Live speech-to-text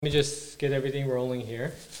Let me just get everything rolling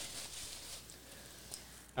here.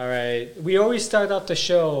 All right. We always start off the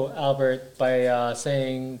show, Albert, by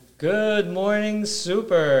saying, "Good morning,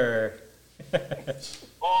 Super."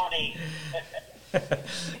 Morning.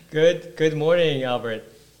 Good morning, Albert.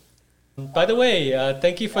 By the way,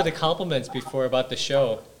 thank you for the compliments before about the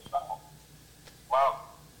show. Well,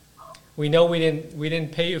 We know we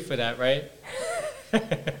didn't pay you for that, right?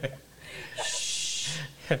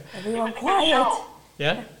 Everyone quiet.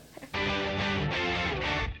 Yeah?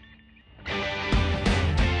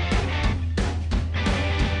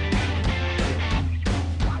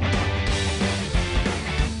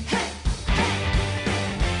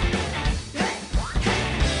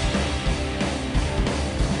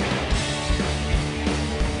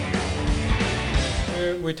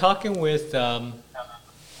 We're talking with our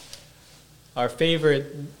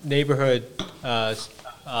favorite neighborhood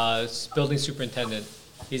building superintendent.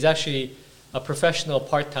 He's actually a professional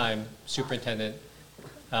part-time superintendent.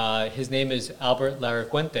 His name is Albert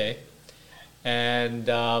Laracuente,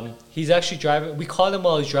 and he's actually driving. We caught him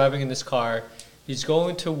while he's driving in this car. He's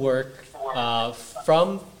going to work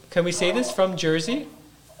from. Can we say this from Jersey?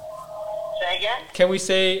 say again? Can we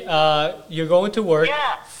say you're going to work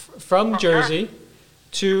Yeah. from Jersey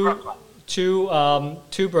to Brooklyn.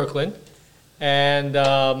 to Brooklyn, and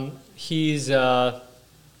he's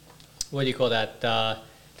what do you call that?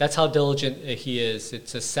 That's how diligent he is.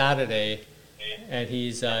 It's a Saturday, and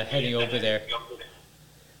he's heading over there.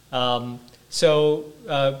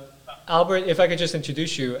 Albert, if I could just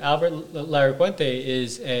introduce you, Albert Laracuente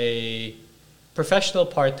is a professional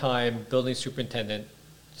part-time building superintendent.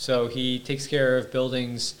 So he takes care of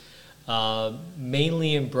buildings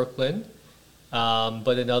mainly in Brooklyn,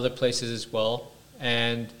 but in other places as well.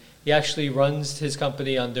 And he actually runs his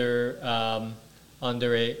company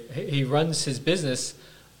he runs his business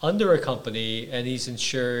under a company, and he's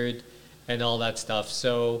insured and all that stuff.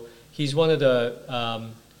 So he's one of the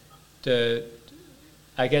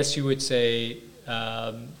I guess you would say,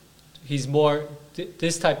 he's more,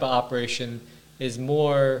 this type of operation is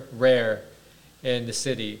more rare in the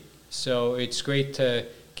city. So it's great to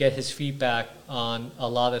get his feedback on a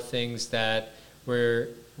lot of things that we're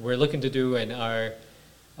looking to do, and our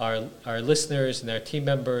listeners and our team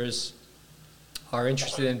members are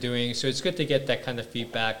interested in doing. So it's good to get that kind of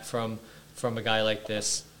feedback from a guy like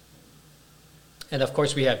this. And of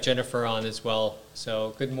course we have Jennifer on as well.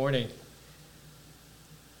 So good morning.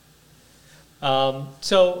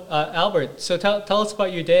 Albert, so tell us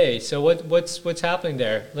about your day. So what's happening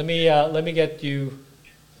there? Let me get you.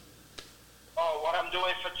 Oh, what I'm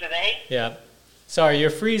doing for today? Yeah. Sorry, you're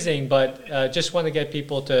freezing, but just want to get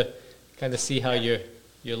people to kind of see how you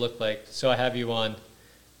look like. So I have you on.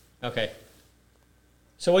 Okay.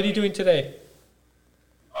 So what are you doing today?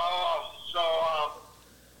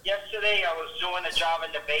 Yesterday I was doing a job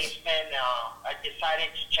in the basement. I decided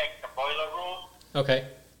to check the boiler room, Okay.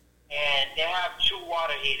 and they have two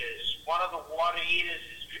water heaters. One of the water heaters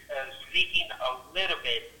is leaking a little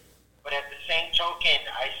bit, but at the same token,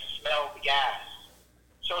 I smell gas.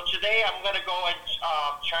 So today I'm going to go and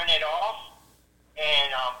turn it off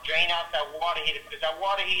and drain out that water heater, because that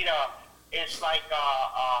water heater is like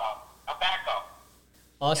a backup.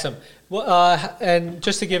 Awesome. Well, and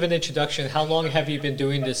just to give an introduction, how long have you been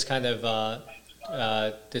doing this kind of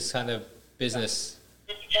business?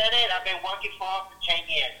 Janet, I've been working for her for 10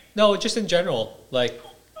 years. No, just in general, like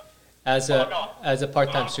as a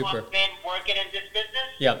part-time super. I've been working in this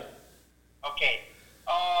business? Yep. Okay.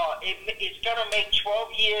 It's going to make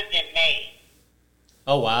 12 years in May.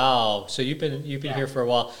 Oh wow! So you've been here for a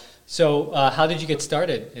while. So how did you get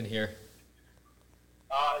started in here?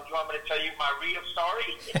 You want me to tell you my real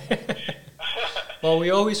story? Well, we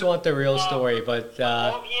always want the real story, but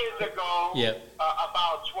 12 years ago, yeah.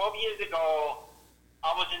 About 12 years ago,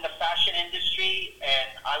 I was in the fashion industry and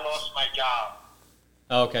I lost my job.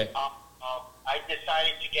 Okay. I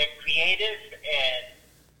decided to get creative and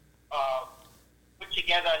put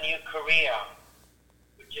together a new career,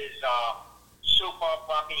 which is super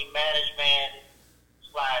property management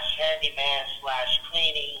 / handyman /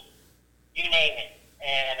 cleaning, you name it.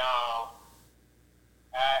 And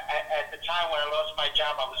at the time when I lost my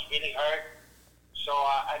job, I was really hurt. So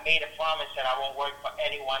I made a promise that I won't work for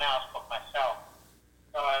anyone else but myself.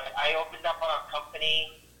 So I opened up a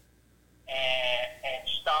company and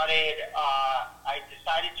started. I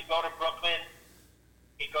decided to go to Brooklyn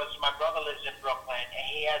because my brother lives in Brooklyn and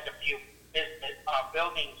he has a few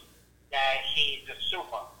buildings that he's a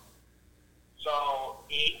super. So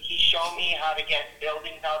he showed me how to get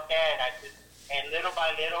buildings out there, and little by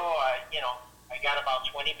little, I got about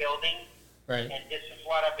 20 buildings. Right. And this is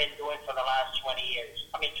what I've been doing for the last 20 years.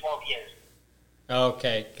 12 years.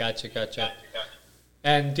 Okay, gotcha.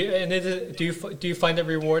 And do you find it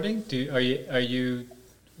rewarding?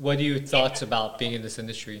 What are your thoughts about being in this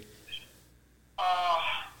industry?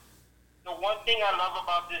 The one thing I love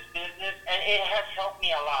about this business, and it has helped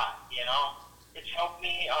me a lot, it's helped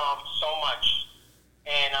me so much.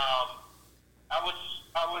 And I was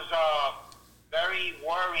very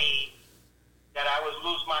worried that I would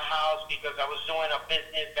lose my house because I was doing a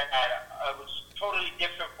business that was totally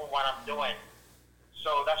different from what I'm doing.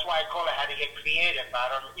 So that's why I call it how to get creative.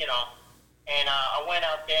 And I went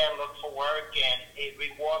out there and looked for work, and it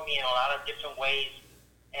rewarded me in a lot of different ways.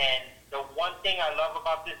 And the one thing I love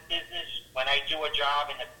about this business, when I do a job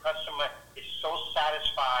and the customer is so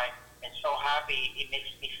satisfied and so happy, it makes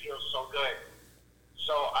me feel so good.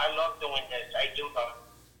 So I love doing this. I do love it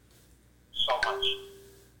so much.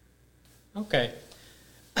 Okay.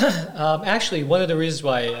 Actually, one of the reasons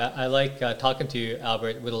why I like talking to you,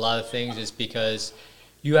 Albert, with a lot of things is because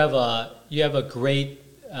you have a great,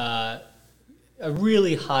 a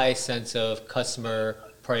really high sense of customer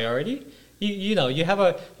priority. You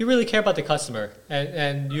really care about the customer,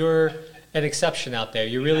 and you're an exception out there.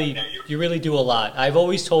 You really do a lot. I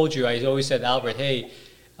always said, Albert, hey,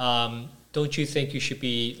 don't you think you should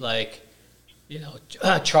be like,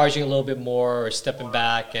 charging a little bit more or stepping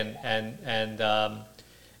back and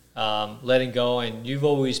letting go? And you've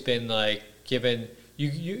always been like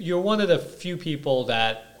you're one of the few people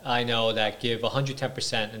that I know that give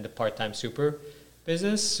 110% in the part-time super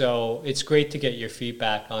business. So it's great to get your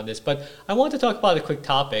feedback on this. But I want to talk about a quick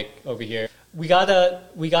topic over here. We got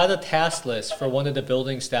a task list for one of the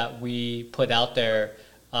buildings that we put out there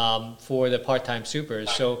for the part-time supers.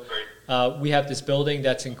 So we have this building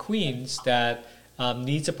that's in Queens that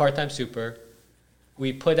needs a part-time super.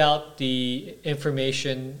 We put out the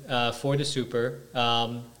information for the super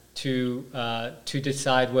to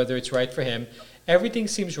decide whether it's right for him. Everything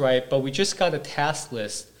seems right, but we just got a task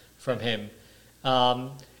list from him.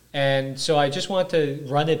 And so I just want to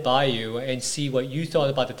run it by you and see what you thought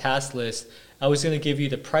about the task list. I was going to give you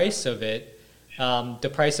the price of it,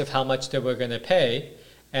 the price of how much that we're going to pay.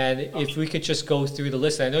 And if we could just go through the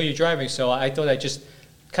list. I know you're driving, so I thought I'd just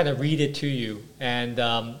kind of read it to you, and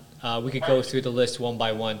we could go through the list one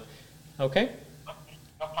by one. Okay?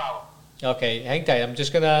 No problem. Okay, hang tight. I'm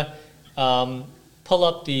just going to pull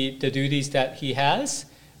up the duties that he has.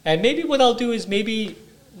 And maybe what I'll do is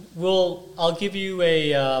I'll give you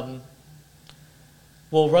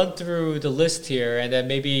we'll run through the list here, and then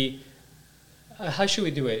maybe how should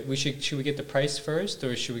we do it? Should we get the price first,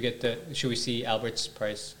 or should we see Albert's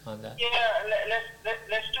price on that? Yeah,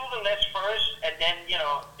 let's do the list first, and then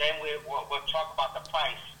then we'll talk about the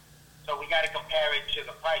price. So we got to compare it to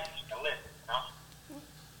the price, the list.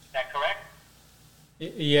 Is that correct?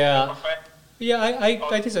 Yeah. Yeah,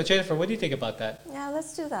 I think so. Jennifer, what do you think about that? Yeah,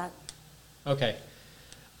 let's do that. Okay.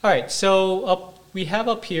 All right. So we have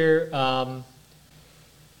up here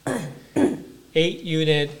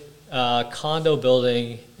 8-unit condo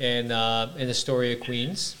building in Astoria,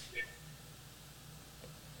 Queens.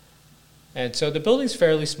 And so the building's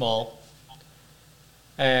fairly small.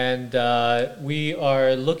 And we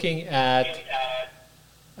are looking at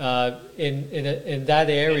in that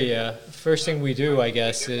area. First thing we do, I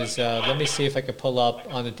guess, is let me see if I can pull up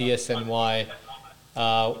on the DSNY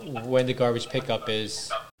when the garbage pickup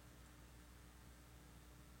is.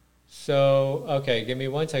 So, okay, give me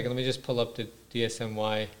 1 second. Let me just pull up the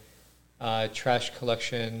DSNY trash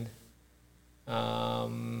collection.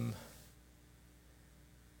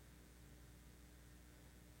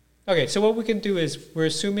 Okay, so what we can do is we're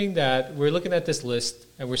looking at this list,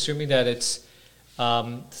 and we're assuming that it's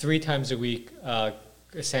 3 times a week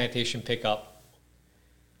sanitation pickup,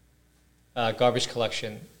 garbage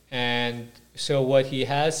collection. And so what he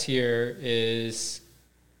has here is,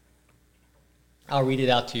 I'll read it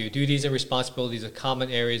out to you. Duties and responsibilities of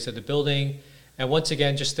common areas of the building. And once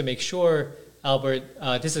again, just to make sure, Albert,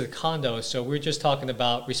 this is a condo, so we're just talking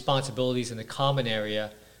about responsibilities in the common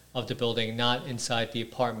area of the building, not inside the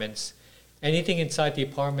apartments. Anything inside the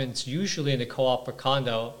apartments, usually in a co-op or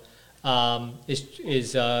condo,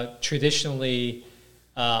 is traditionally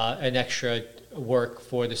an extra work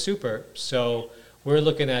for the super. So we're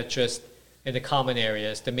looking at just in the common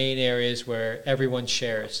areas, the main areas where everyone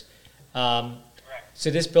shares. So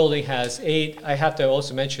this building has 8. I have to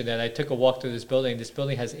also mention that I took a walk through this building. This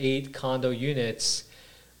building has 8 condo units,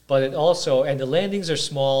 but it also, and the landings are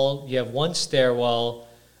small. You have 1 stairwell,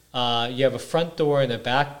 you have a front door and a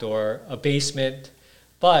back door, a basement,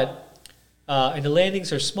 and the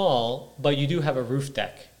landings are small, but you do have a roof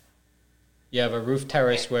deck. You have a roof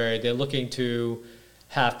terrace where they're looking to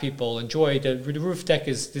have people enjoy. The roof deck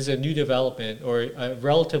is a new development or a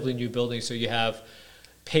relatively new building, so you have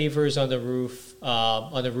pavers on the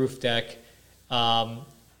roof deck.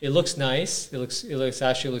 It looks nice. It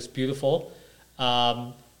actually looks beautiful.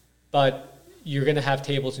 But you're going to have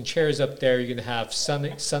tables and chairs up there. You're going to have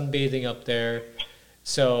sunbathing up there.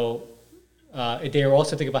 So they are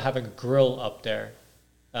also thinking about having a grill up there.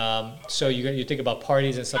 So you think about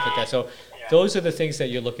parties and stuff like that. So those are the things that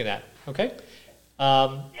you're looking at. Okay.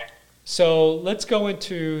 So let's go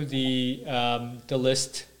into the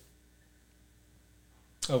list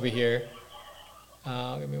over here.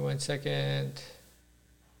 Give me 1 second.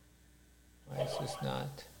 Why is this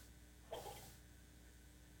not?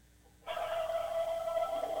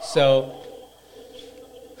 So,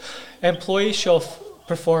 employees shall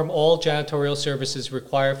perform all janitorial services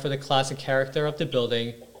required for the class and character of the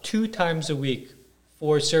building 2 times a week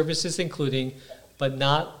for services including, but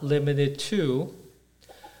not limited to,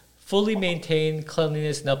 fully maintain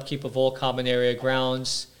cleanliness and upkeep of all common area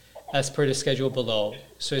grounds as per the schedule below.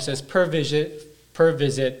 So it says per visit.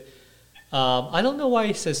 I don't know why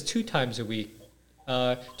it says 2 times a week.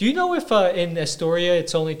 Do you know if in Astoria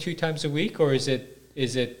it's only 2 times a week, or is it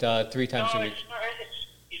 3 times a week?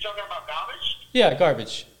 You're talking about garbage? Yeah,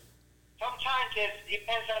 garbage. Sometimes it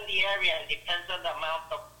depends on the area and depends on the amount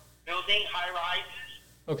of building, high rises.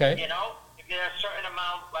 Okay. You know, if there's a certain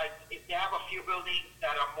amount, like if they have a few buildings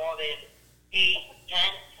that are more than 8, 10,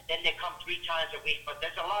 then they come 3 times a week. But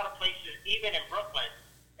there's a lot of places, even in Brooklyn,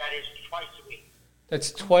 that is twice a week.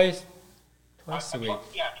 That's twice a week.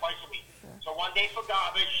 Yeah, twice a week. So 1 day for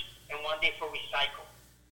garbage and 1 day for recycle.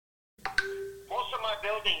 Most of my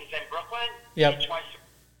buildings in Brooklyn, Yep. they're twice a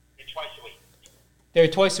week. They're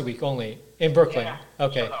twice a week only in Brooklyn. Yeah,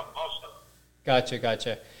 Okay. most of them.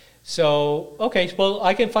 Gotcha. So, okay, well,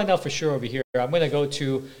 I can find out for sure over here. I'm going to go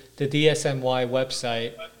to the DSNY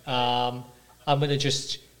website. I'm going to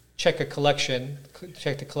just check the collection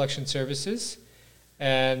services,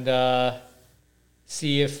 and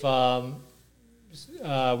see if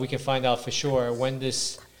we can find out for sure when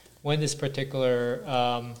this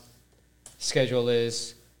particular schedule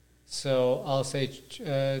is. So I'll say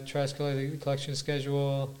trash collection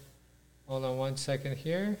schedule. Hold on 1 second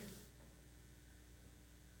here.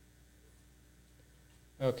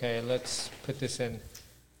 Okay, let's put this in.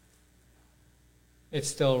 It's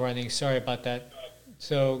still running. Sorry about that.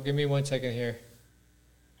 So give me 1 second here.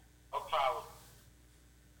 No problem.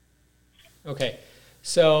 Okay,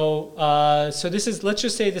 so this is, let's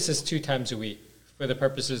just say this is 2 times a week for the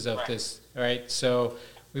purposes of this. All right, so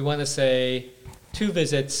we want to say 2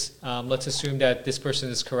 visits. Let's assume that this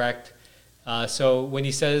person is correct. So when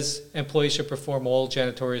he says employees should perform all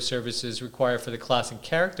janitorial services required for the class and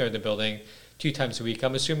character of the building 2 times a week,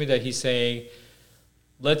 I'm assuming that he's saying,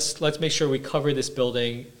 let's make sure we cover this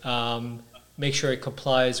building, make sure it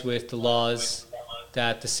complies with the laws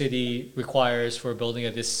that the city requires for a building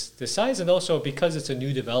of this size, and also because it's a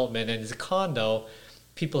new development and it's a condo,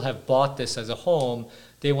 people have bought this as a home,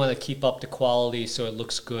 they want to keep up the quality so it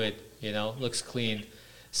looks good, looks clean.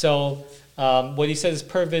 So what he says is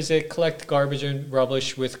per visit, collect garbage and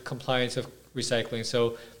rubbish with compliance of recycling.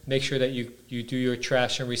 So make sure that you do your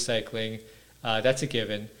trash and recycling. That's a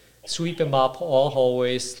given. Sweep and mop all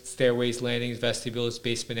hallways, stairways, landings, vestibules,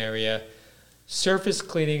 basement area. Surface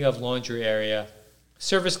cleaning of laundry area.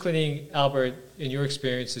 Surface cleaning, Albert, in your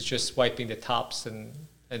experience, is just wiping the tops and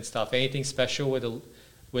stuff. Anything special with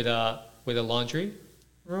a laundry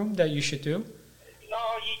room that you should do? No,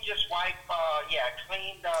 you just wipe.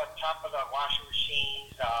 Clean the top of the washing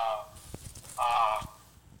machines.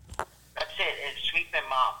 That's it. And sweep and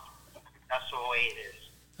mop. That's the way it is.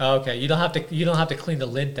 Okay, you don't have to clean the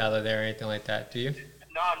lint out of there or anything like that, do you? No.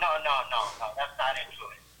 That's not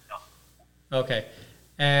included. No. Okay,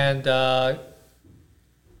 and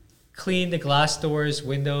clean the glass doors,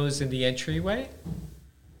 windows in the entryway?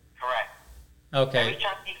 Correct. Okay. Every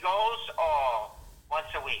time he goes, or once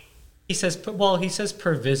a week? He says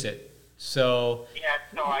per visit. So Yeah,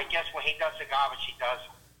 so I guess when he does the garbage, he does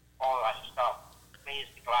all that stuff. Cleans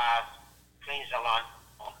the glass, cleans the lawn.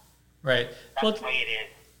 right. That's the way it is.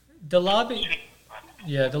 The lobby.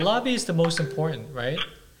 Yeah, the lobby is the most important, right?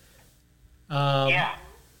 Yeah.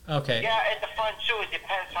 Okay. Yeah, at the front too, it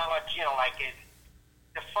depends how much,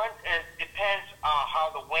 the front depends on how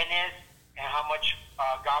the wind is and how much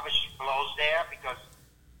garbage blows there, because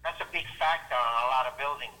that's a big factor on a lot of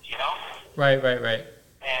buildings, Right.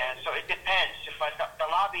 And so it depends. But the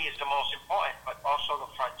lobby is the most important, but also the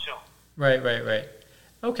front too. Right.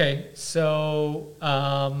 Okay, so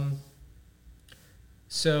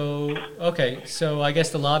So, okay, so I guess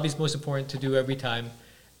the lobby is most important to do every time.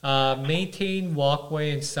 Maintain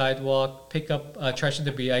walkway and sidewalk, pick up trash and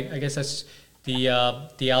debris. I guess that's the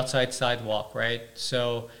outside sidewalk, right?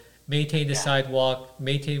 So maintain the Yeah. sidewalk,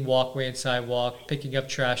 maintain walkway and sidewalk, picking up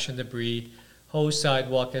trash and debris, hose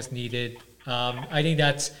sidewalk as needed. I think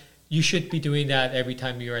you should be doing that every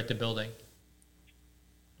time you're at the building,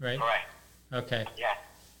 right? Correct. Okay. Yeah.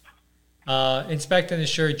 Inspect and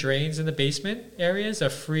ensure drains in the basement areas are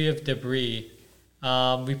free of debris.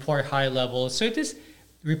 Report high levels. So this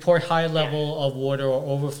report high level of water or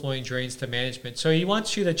overflowing drains to management. So he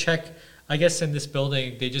wants you to check. I guess in this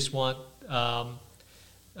building, they just want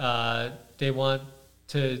they want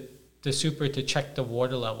the super to check the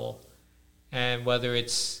water level and whether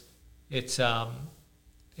it's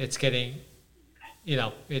getting,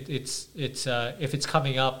 it's if it's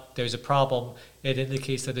coming up, there's a problem. It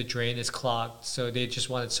indicates that the drain is clogged. So they just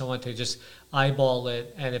wanted someone to just eyeball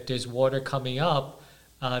it, and if there's water coming up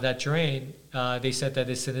that drain, they said that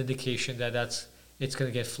it's an indication that it's going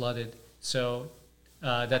to get flooded. So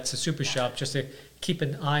that's a super shop just to keep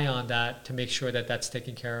an eye on that to make sure that that's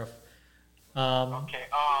taken care of. Okay.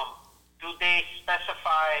 Do they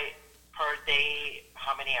specify per day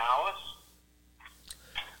how many hours?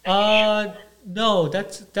 No,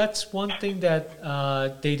 that's one thing that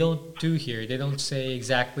they don't do here. They don't say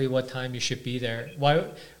exactly what time you should be there.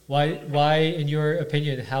 Why, in your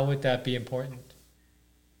opinion, how would that be important?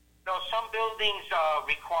 No, some buildings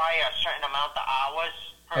require a certain amount of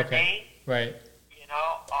hours per day. Right.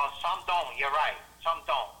 Some don't. You're right. Some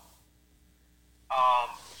don't.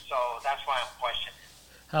 So that's why I'm questioning.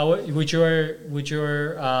 How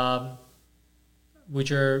would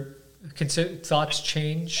your thoughts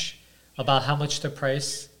change about how much the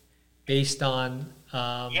price based on?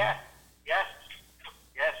 Yes.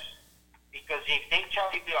 Because if they tell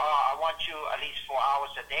you, I want you at least 4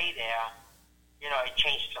 hours a day there, it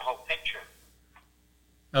changes the whole picture.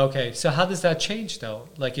 Okay, so how does that change though?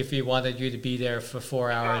 Like if he wanted you to be there for 4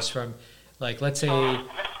 hours from, like, let's say 10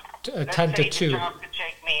 to 2. The job could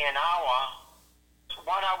take me an hour,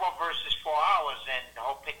 1 hour versus 4 hours, and the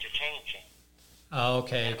whole picture changing. Oh,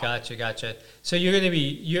 okay, gotcha. So you're going to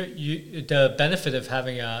be the benefit of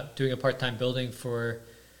doing a part-time building for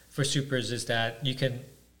supers is that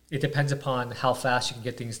it depends upon how fast you can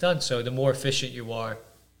get things done. So the more efficient you are,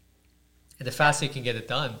 and the faster you can get it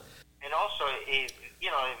done. And also, if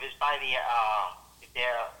it's by if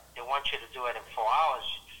they want you to do it in 4 hours,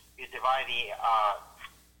 you divide the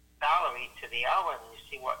salary to the hour, and you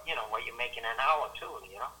see what you're making an hour too.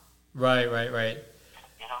 Right.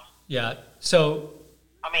 Yeah. So.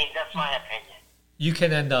 I mean, that's my opinion. You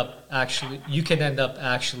can end up actually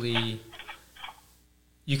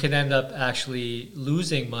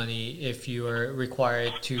losing money if you are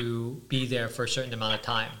required to be there for a certain amount of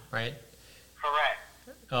time, right? Correct.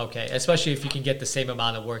 Okay, especially if you can get the same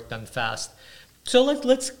amount of work done fast. So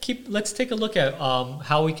let's take a look at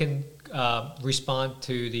how we can respond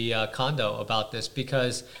to the condo about this,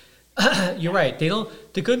 because you're right.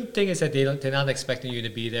 The good thing is that they're not expecting you to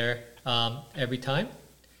be there every time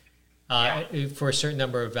for a certain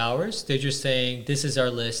number of hours. They're just saying, this is our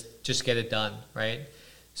list, just get it done, right?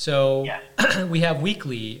 So we have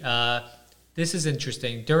weekly. This is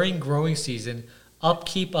interesting. During growing season,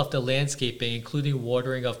 upkeep of the landscaping, including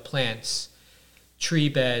watering of plants, tree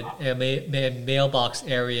bed, and mailbox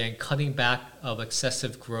area, and cutting back of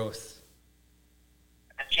excessive growth.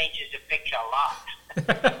 That changes the picture a lot.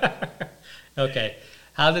 Okay.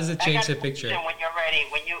 How does it change the picture? When you're ready,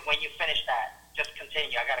 when you finish that, just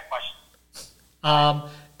continue. I got a question.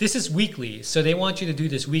 This is weekly, so they want you to do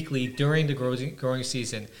this weekly during the growing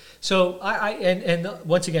season. So and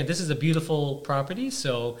once again, this is a beautiful property,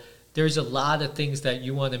 so there's a lot of things that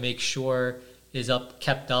you want to make sure is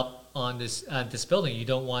kept up on this building. You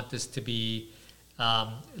don't want this to be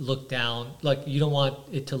looked down, like you don't want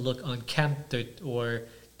it to look unkempt or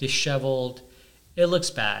disheveled. It looks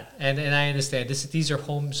bad, and I understand these are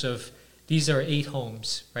 8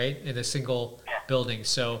 homes, right, in a single building.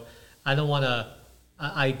 So I don't want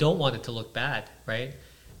it to look bad, right?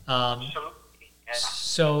 Absolutely. Yeah.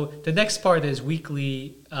 So the next part is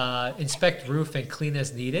weekly inspect roof and clean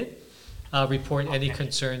as needed. Report any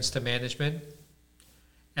concerns to management.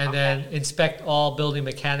 And then inspect all building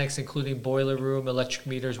mechanics, including boiler room, electric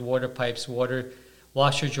meters, water pipes, washer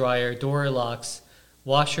dryer, door locks,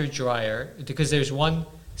 washer dryer, because there's one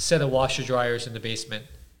set of washer dryers in the basement.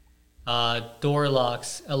 Door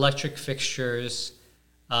locks, electric fixtures,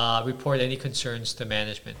 report any concerns to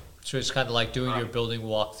management. So it's kind of like doing your building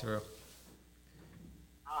walkthrough.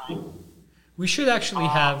 We should actually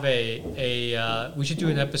have we should do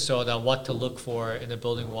an episode on what to look for in a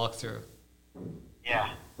building walkthrough. Yeah.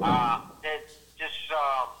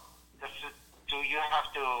 Do you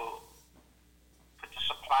have to put the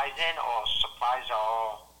supplies in, or supplies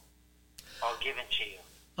are all given to you?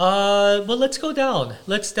 Well, let's go down.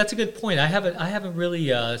 That's a good point. I haven't really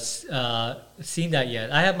seen that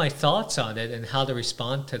yet. I have my thoughts on it and how to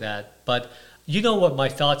respond to that. But you know what my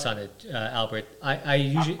thoughts on it, Albert.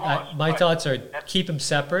 My thoughts are keep them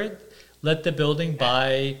separate. Let the building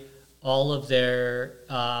buy all of their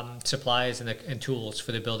supplies and tools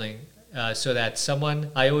for the building, so that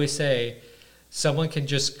I always say, someone can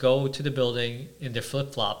just go to the building in their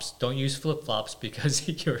flip-flops. Don't use flip-flops because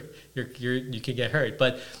you can get hurt.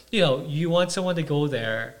 But you want someone to go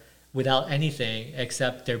there without anything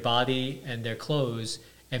except their body and their clothes,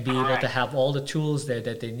 and be able to have all the tools there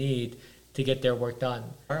that they need to get their work done.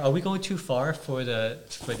 Are we going too far for the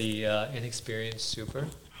inexperienced super?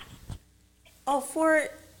 Oh,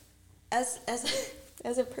 as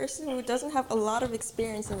a person who doesn't have a lot of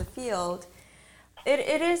experience in the field,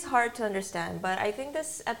 it is hard to understand. But I think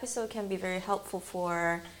this episode can be very helpful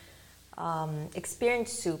for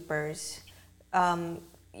experienced supers.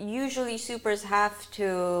 Usually, supers have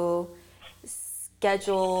to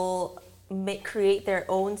create their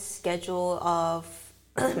own schedule of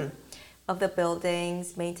of the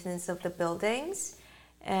buildings, maintenance of the buildings,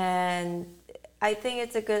 and I think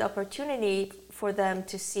it's a good opportunity for them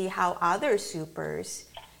to see how other supers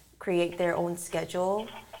create their own schedule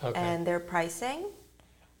and their pricing,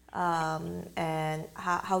 and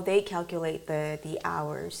how they calculate the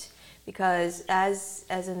hours. Because as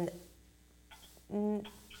an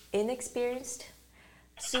inexperienced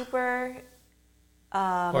super,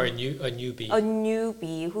 or a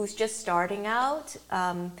newbie who's just starting out,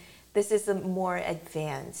 this is more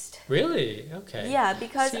advanced. Really? Okay. Yeah,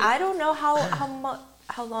 because I don't know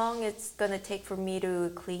how long it's gonna take for me to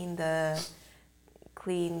clean the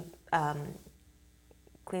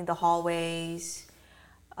hallways,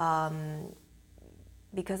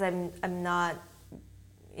 because I'm not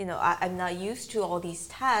I'm not used to all these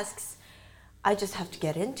tasks. I just have to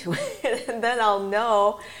get into it, and then I'll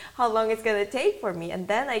know how long it's gonna take for me, and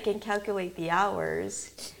then I can calculate the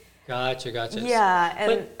hours. Gotcha. Yeah,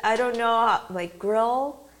 and I don't know how,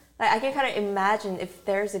 grill. I can kind of imagine if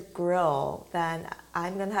there's a grill, then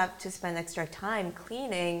I'm gonna have to spend extra time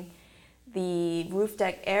cleaning the roof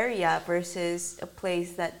deck area versus a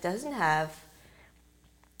place that doesn't have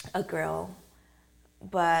a grill.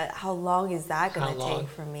 But how long is that gonna take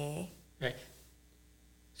for me? Right.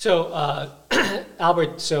 So,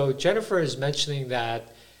 Albert, so Jennifer is mentioning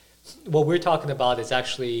that what we're talking about is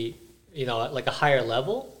actually, like a higher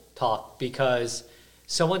level talk, because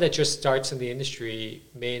someone that just starts in the industry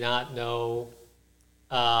may not know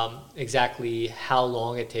exactly how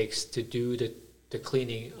long it takes to do the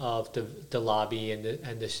cleaning of the lobby and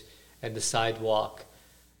the sidewalk.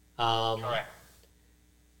 Correct.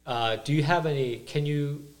 Do you have any? Can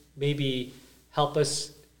you maybe help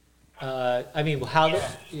us? How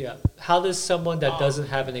does someone that doesn't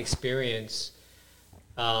have an experience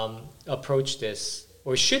approach this,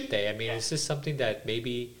 or should they? I mean, is this something that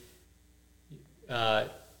maybe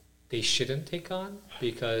they shouldn't take on?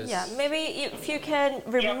 Because maybe if you can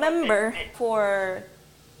remember for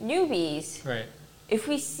newbies, right? If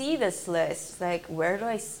we see this list, where do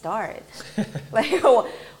I start? Where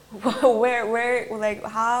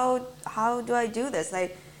how do I do this?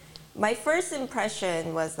 My first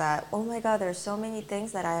impression was that, oh my God, there's so many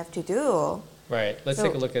things that I have to do. Right. Let's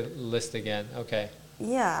take a look at the list again. Okay.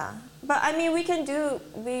 Yeah, but I mean, we can do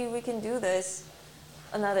this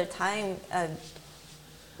another time.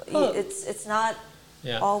 It's not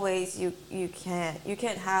always you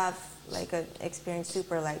can't have an experienced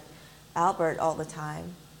super like Albert all the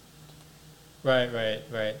time. Right.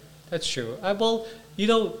 That's true. Well,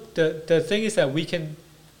 the thing is that we can,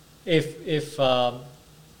 if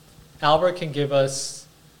Albert can give us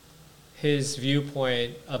his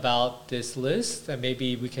viewpoint about this list, and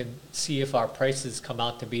maybe we can see if our prices come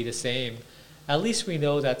out to be the same. At least we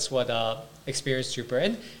know that's what experienced super.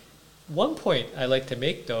 And one point I like to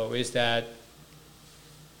make, though, is that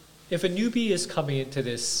if a newbie is coming into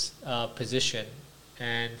this position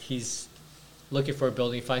and he's looking for a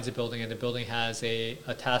building, finds a building, and the building has a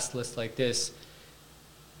task list like this,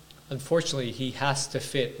 unfortunately, he has to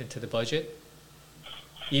fit into the budget,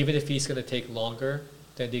 even if he's going to take longer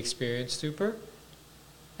than the experienced super.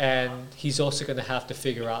 And he's also going to have to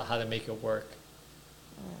figure out how to make it work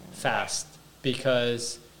fast,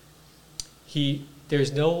 because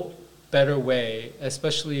there's no better way,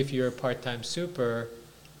 especially if you're a part-time super.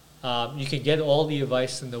 You can get all the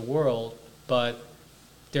advice in the world, but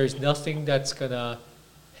there's nothing that's gonna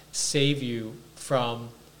save you from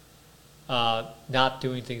not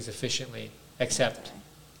doing things efficiently, except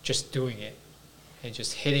just doing it and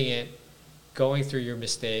just hitting it, going through your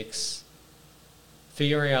mistakes,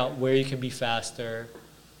 figuring out where you can be faster.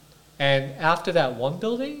 And after that one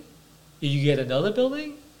building, you get another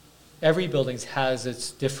building. Every building has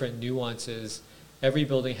its different nuances. Every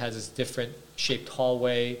building has its different shaped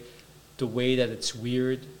hallway, the way that it's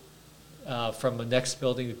weird from the next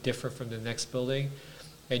building, different from the next building.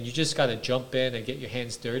 And you just got to jump in and get your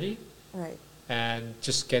hands dirty. Right. And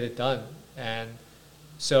just get it done. And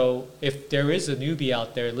so if there is a newbie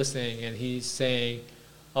out there listening and he's saying,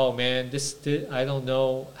 oh man, this I don't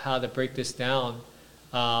know how to break this down,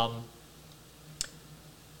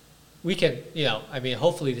 we can, I mean,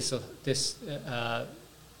 hopefully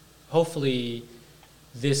hopefully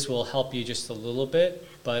this will help you just a little bit,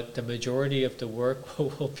 but the majority of the work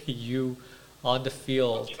will be you on the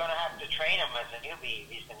field. You're gonna have to train him as a newbie.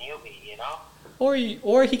 He's a newbie, you know. Or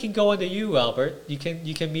he can go under you, Albert. You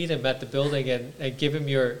can meet him at the building and give him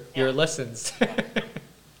your lessons.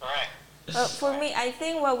 Correct. For me, I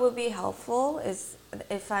think what would be helpful is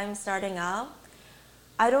if I'm starting out,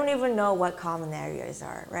 I don't even know what common areas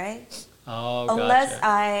are, right? Oh, Unless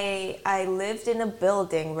gotcha. I lived in a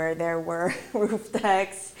building where there were roof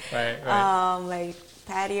decks, Right. like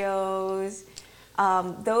patios.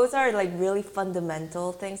 Those are like really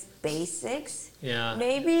fundamental things, basics. Yeah.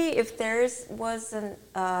 Maybe if was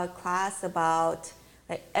a class about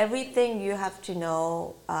like everything you have to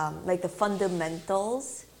know, like the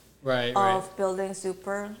fundamentals Right. of Building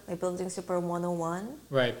Super, like Building Super 101.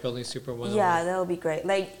 Right. Building Super 101. Yeah, that'll be great.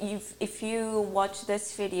 Like if you watch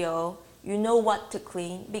this video, you know what to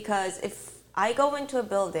clean, because if I go into a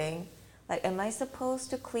building, like, am I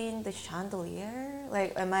supposed to clean the chandelier?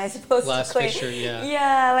 Like, am I supposed Glass to clean? fixture, yeah.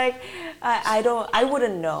 Yeah, like, I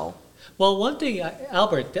wouldn't know. Well, one thing,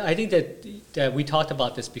 Albert, I think that we talked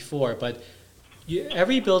about this before, but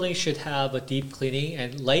every building should have a deep cleaning,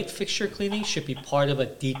 and light fixture cleaning should be part of a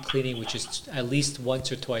deep cleaning, which is at least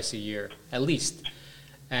once or twice a year, at least.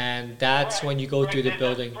 And that's when you go through the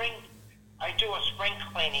building. I do a spring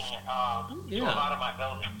cleaning to a lot of my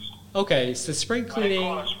buildings. Okay, so spring cleaning.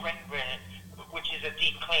 I call it spring cleaning, which is a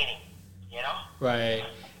deep cleaning, you know? Right.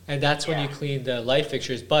 And that's when you clean the light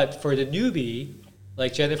fixtures. But for the newbie,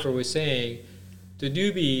 like Jennifer was saying, the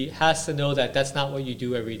newbie has to know that that's not what you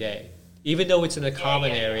do every day. Even though it's in a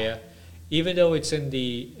common area, even though it's in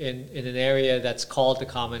an area that's called the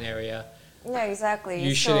common area, Yeah, exactly.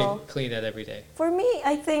 you shouldn't clean that every day. For me,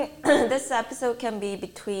 I think this episode can be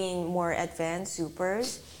between more advanced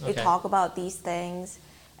supers. They Okay. talk about these things.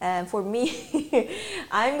 And for me,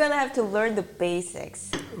 I'm gonna have to learn the basics.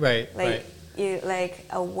 Right, Like, right.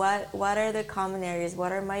 what are the common areas?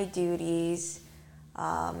 What are my duties?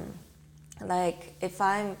 Like, if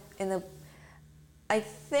I'm I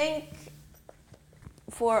think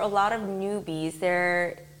for a lot of newbies,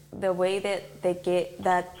 the way that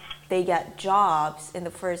they get jobs in the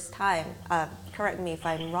first time. Correct me if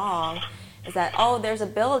I'm wrong. Is that there's a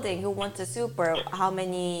building who wants a super?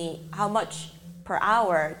 How much per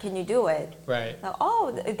hour can you do it? Right.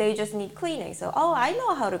 So, they just need cleaning. So, I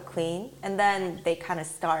know how to clean. And then they kind of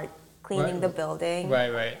start cleaning the building. Right,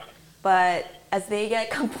 right. But as they get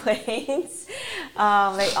complaints,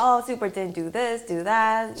 like, super didn't do this, do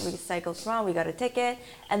that, we cycled wrong, we got a ticket.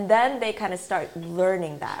 And then they kind of start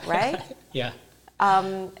learning that, right? Yeah.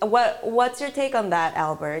 What's your take on that,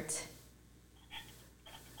 Albert?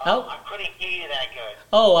 I couldn't hear you that good.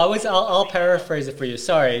 Oh, I'll paraphrase it for you.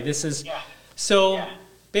 Sorry. This is, so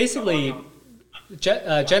basically,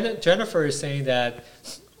 Jennifer is saying that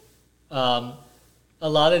a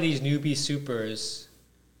lot of these newbie supers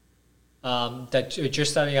that are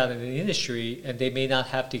just starting out in the industry, and they may not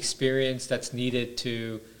have the experience that's needed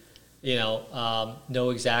to, know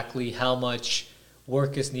exactly how much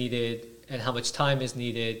work is needed and how much time is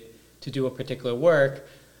needed to do a particular work.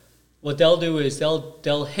 What they'll do is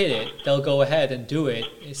they'll hit it. They'll go ahead and do it,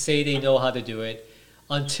 say they know how to do it,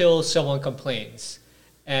 until someone complains,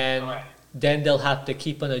 and then they'll have to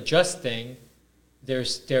keep on adjusting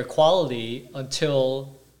their quality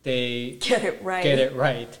until they Get it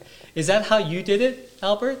right. Is that how you did it,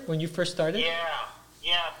 Albert, when you first started?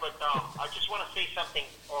 Yeah, but I just want to say something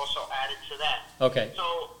also added to that. Okay.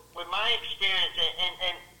 So with my experience,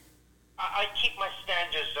 and I keep my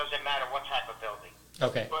standards, doesn't matter what type of building.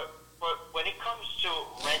 Okay. But when it comes to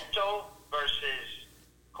rental versus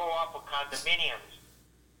co-op or condominiums,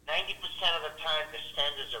 90% of the time the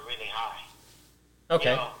standards are really high.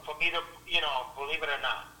 Okay. For me to, believe it or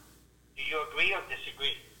not. Do you agree or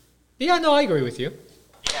disagree? Yeah, no, I agree with you.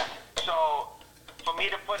 Yeah. So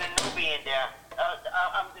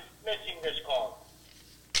missing this call.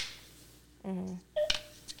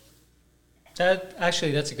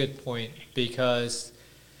 That's a good point because,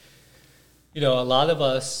 you know, a lot of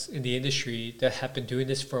us in the industry that have been doing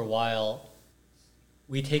this for a while,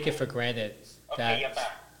 we take it for granted that Okay, you're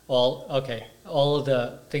back. all of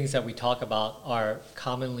the things that we talk about are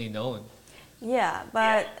commonly known. Yeah,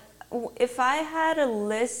 but if I had a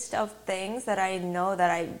list of things that I know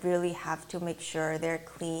that I really have to make sure they're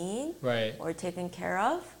clean Right. or taken care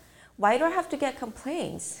of, why do I have to get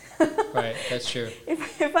complaints? Right, that's true.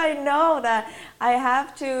 If I know that I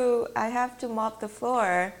have to mop the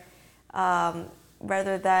floor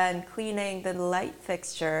rather than cleaning the light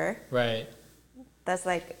fixture, Right. that's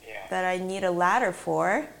like Yeah. that I need a ladder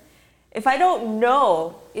for. If I don't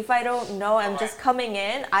know, I'm just coming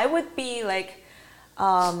in, I would be like,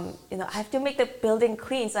 you know, I have to make the building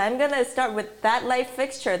clean, so I'm gonna start with that light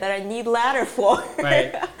fixture that I need ladder for.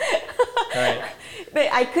 Right. Right.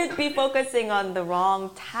 But I could be focusing on the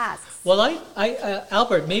wrong tasks. Well,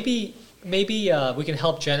 Albert, maybe we can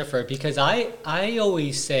help Jennifer because I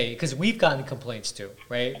always say, because we've gotten complaints too,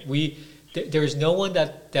 right? There's no one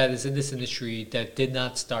that is in this industry that did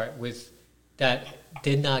not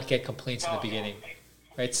get complaints in the beginning,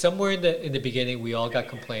 right? Somewhere in the beginning, we all got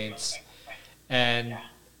complaints, and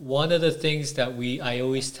one of the things that I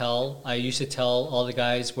used to tell all the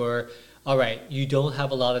guys were, all right, you don't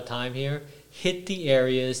have a lot of time here. Hit the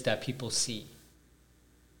areas that people see.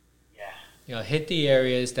 Yeah. You know, hit the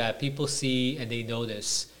areas that people see and they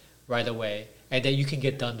notice right away, and that you can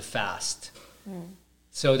get done fast.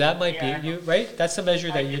 So that might Yeah. be you, right? That's the measure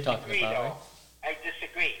that I you're talking disagree, about, right? though. I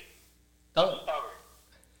disagree. Oh, I'm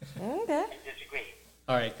stubborn. Okay. I disagree.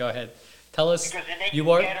 all right, go ahead. Tell us. Because then You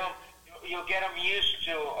you'll are get them used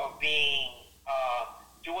to being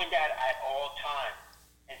doing that at all times.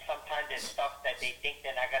 And sometimes there's stuff that they think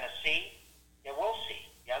they're not gonna see, they will see.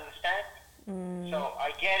 You understand? So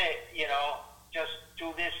I get it. You know, just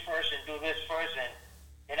do this first and do this first, and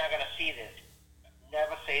they're not gonna see this.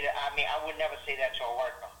 Never say that. I mean, I would never say that to a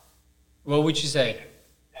worker. what would you say?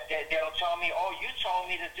 They'll tell me, "Oh, you told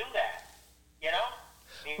me to do that." You know?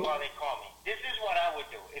 Meanwhile, they call me. This is what I would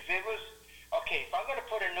do. If it was okay, if I'm going to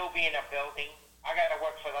put a newbie in a building, I got to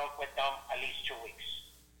work with them at least 2 weeks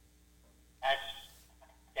as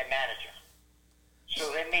their manager.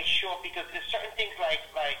 So they make sure, because there's certain things like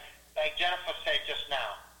Jennifer said just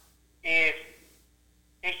now. If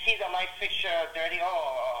they see the light fixture dirty,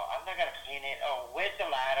 I'm not going to clean it. Oh, where's the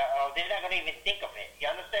ladder? Oh, they're not going to even think of it.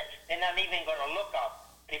 You understand? They're not even going to look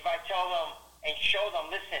up. But if I tell them and show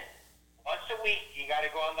them, listen, once a week, you got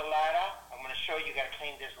to go on the ladder. I'm going to show you got to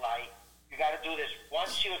clean this light. You got to do this.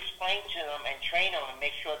 Once you explain to them and train them and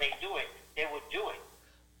make sure they do it, they would do it.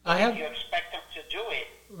 If you expect them to do it,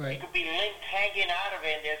 Right. it could be lint hanging out of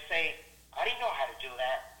it, and they'll say, I didn't know how to do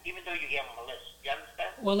that, even though you gave them a list. You understand?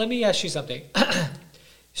 Well, let me ask you something.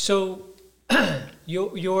 So,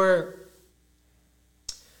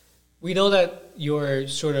 we know that you're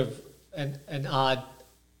sort of an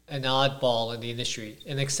oddball in the industry,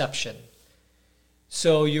 an exception.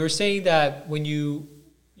 So you're saying that when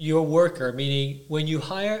your worker, meaning when you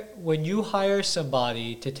hire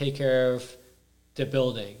somebody to take care of the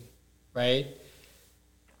building, right?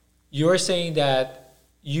 You're saying that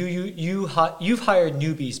you've hired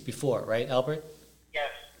newbies before, right, Albert? Yes,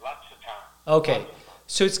 lots of time. Okay, Lots of time.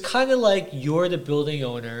 so it's kind of like you're the building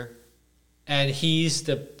owner, and he's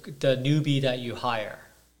the newbie that you hire,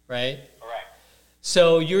 right? Correct.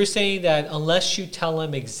 So you're saying that unless you tell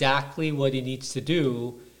him exactly what he needs to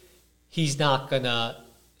do, he's not gonna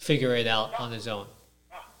figure it out on his own.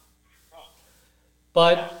 No.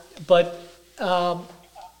 But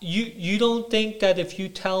you don't think that if you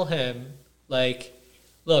tell him, like,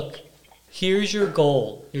 look, here's your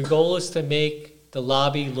goal. Your goal is to make the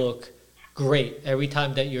lobby look great every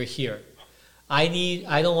time that you're here. I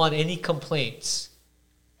don't want any complaints.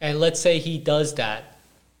 And let's say he does that,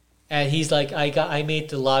 and he's like, I made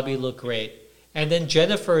the lobby look great. And then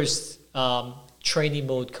Jennifer's training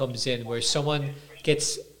mode comes in, where someone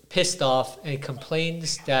gets pissed off and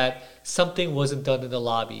complains that something wasn't done in the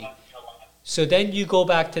lobby. So then you go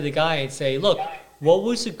back to the guy and say, look, what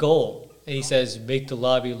was the goal? And he says, make the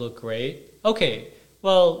lobby look great. Okay,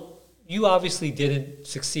 well, you obviously didn't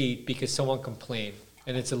succeed because someone complained,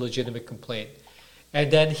 and it's a legitimate complaint. And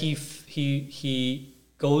then he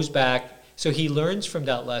goes back, so he learns from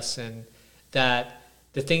that lesson that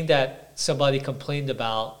the thing that somebody complained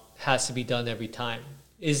about has to be done every time.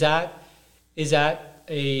 Is that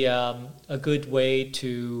a good way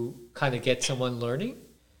to kind of get someone learning?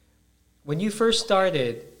 When you first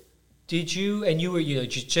started, did you, and you were, you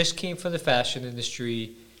just came from the fashion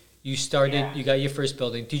industry, You started, Yeah. you got your first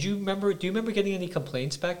building. Do you remember getting any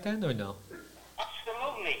complaints back then or no?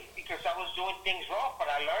 Absolutely, because I was doing things wrong, but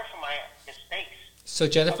I learned from my mistakes. So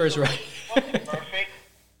Jennifer's right. I wasn't perfect.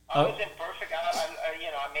 I Oh. wasn't perfect.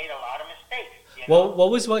 I made a lot of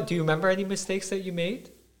mistakes. What do you remember any mistakes that you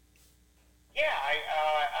made? Yeah,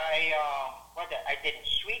 I didn't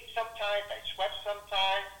sweep sometimes. I swept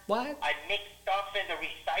sometimes. What? I mixed stuff in the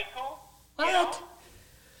recycle. What? You know?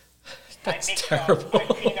 That's I mixed terrible. I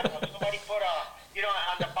cleaned up. Somebody put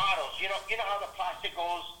on the bottles. You know how the plastic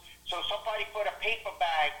goes. So somebody put a paper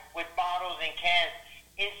bag with bottles and cans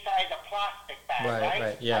inside the plastic bag,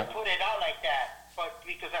 Right, yeah. I put it out like that, but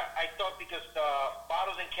because I thought because the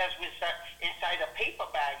bottles and cans were inside the paper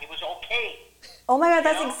bag, it was okay. Oh my God,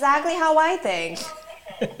 that's You know? exactly how I think.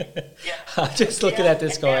 Yeah. I'm just looking at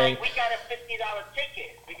this And then going, we got a $50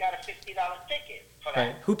 ticket. We got a $50 ticket for that.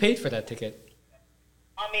 right, who paid for that ticket?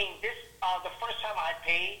 I mean, this the first time I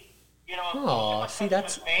paid, Oh, see,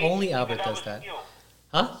 that's only Albert because I does was that. new.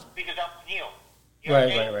 Huh? Because I was new. You know what I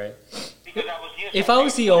mean? Right. Because I was new. If so I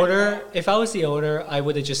was paid the for owner, I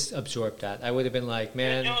would have just absorbed that. I would have been like, You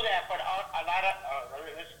man, do that, but a lot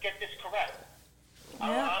of let's get this correct.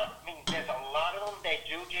 Yeah. There's a lot of them that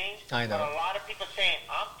do, James. I know. But a lot of people saying,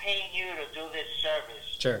 "I'm paying you to do this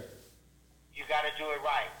service. sure. You got to do it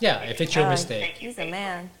right." Yeah, if it's your Oh, mistake. He's a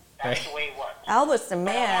man. That's Right. the way it works. Albert's the But a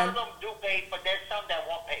lot man. of them do pay, but there's some that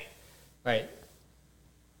won't pay. Right.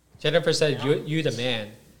 Jennifer said, you the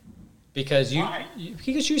man. Because Why?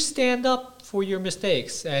 because you stand up for your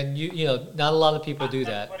mistakes, and not a lot of people do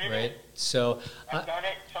that, That's what it right? is. So I've done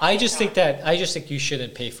it so I many just think times. you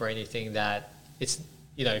shouldn't pay for anything that it's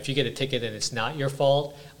if you get a ticket and it's not your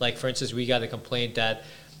fault. Like for instance, we got a complaint that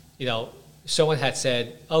someone had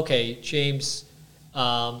said, okay, James,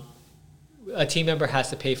 a team member has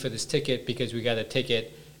to pay for this ticket because we got a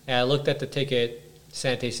ticket. And I looked at the ticket,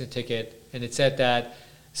 sanitation ticket, and it said that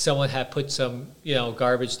someone had put some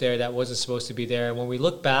garbage there that wasn't supposed to be there. And when we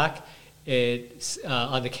look back,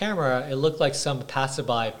 on the camera, it looked like some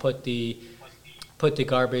passerby put the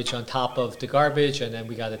garbage on top of the garbage, and then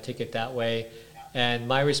we got a ticket that way. And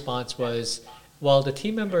my response was, well, the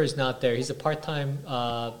team member is not there. He's a part-time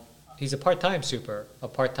super, a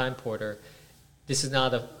part-time porter. This is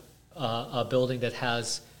not a building that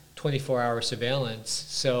has 24-hour surveillance.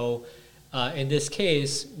 So in this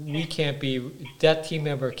case, that team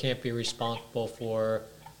member can't be responsible for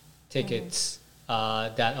tickets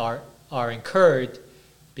that are incurred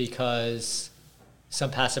because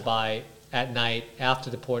some passerby at night after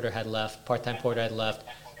the part-time porter had left,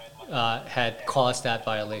 had caused that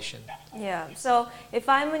violation. Yeah. So if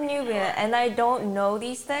I'm a newbie and I don't know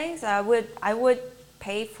these things, I would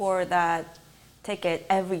pay for that ticket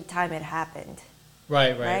every time it happened.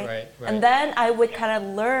 Right. And then I would kind of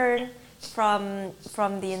learn from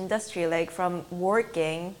the industry, like from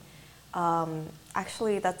working.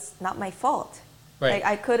 Actually, that's not my fault. Right. Like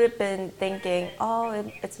I could have been thinking, oh,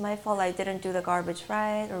 it's my fault. I didn't do the garbage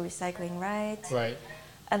right or recycling right. Right.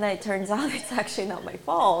 And then it turns out it's actually not my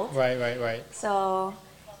fault. Right. So,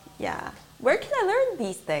 yeah. Where can I learn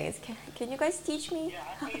these things? Can you guys teach me? Yeah,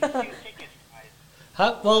 I paid a few tickets,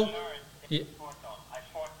 guys. Well, I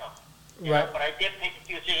fought them. Right. But I did pick a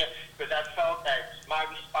few tickets because I felt that it's my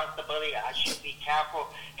responsibility. I should be careful.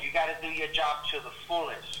 You got to do your job to the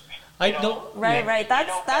fullest. I know. Right.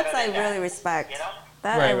 That's better I than really that, respect. you know?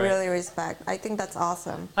 That Right, I right. really respect. I think that's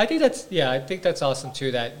awesome. I think that's awesome too,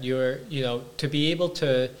 that you're, to be able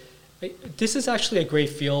to, this is actually a great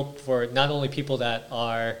field for not only people that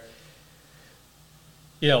are,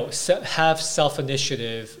 have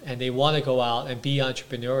self-initiative and they want to go out and be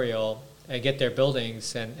entrepreneurial and get their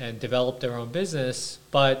buildings and develop their own business,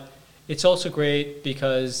 but it's also great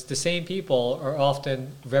because the same people are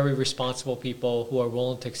often very responsible people who are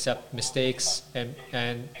willing to accept mistakes and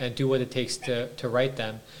do what it takes to right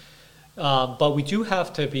them. But we do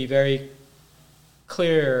have to be very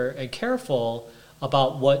clear and careful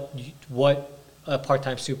about what a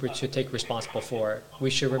part-time super should take responsible for. We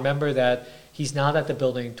should remember that he's not at the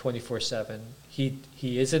building 24/7.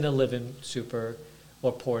 He isn't a live-in super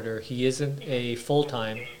or porter. He isn't a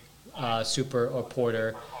full-time super or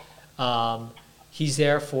porter. He's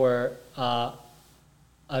there for a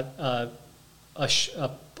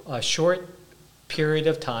short period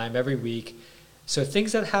of time every week. So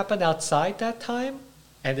things that happen outside that time,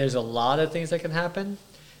 and there's a lot of things that can happen,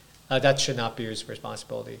 that should not be his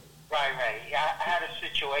responsibility. Right. Yeah, I had a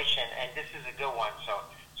situation, and this is a good one. So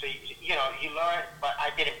you learn, but I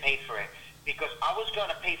didn't pay for it because I was going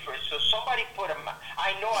to pay for it. So somebody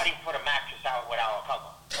I know I didn't put a mattress out without a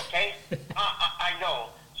cover. Okay, I know.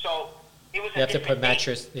 So it was. You have to put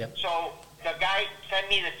mattress. Yeah. So the guy sent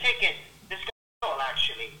me the ticket. This guy,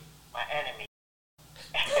 actually, my enemy.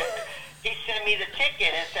 He sent me the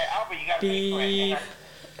ticket and said, Albert, you got to pay for it. And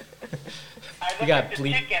I looked at the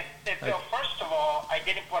ticket and said, Bill, first of all, I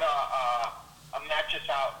didn't put a mattress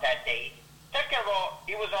out that day. Second of all,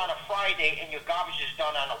 it was on a Friday and your garbage is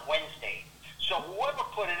done on a Wednesday. So whoever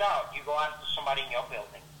put it out, you go out to somebody in your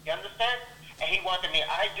building. You understand? And he wanted me,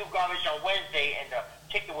 I do garbage on Wednesday and the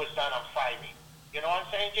ticket was done on Friday. You know what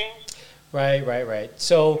I'm saying, James? Right.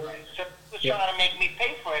 So he was trying to make me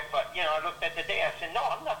pay for it, but, you know, I looked at the day, I said, no,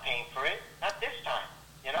 I'm not paying for it. Not this time,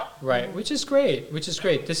 you know? Right, which is great.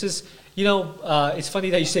 This is, you know, it's funny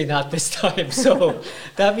that you say not this time. So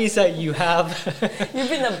that means that you have... You've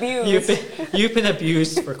been abused. You've been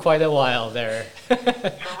abused for quite a while there.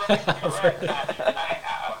 Correct.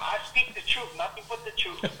 I speak the truth, nothing but the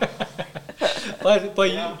truth.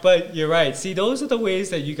 But you're right. See, those are the ways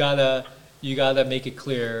that you gotta make it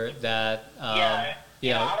clear that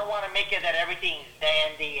you know, I don't want to make it that everything's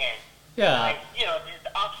dandy and you know, there's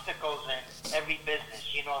obstacles in every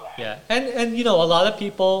business. You know that. Yeah, and you know, a lot of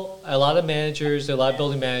people, a lot of managers, a lot of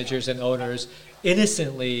building managers and owners,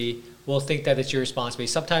 innocently will think that it's your responsibility.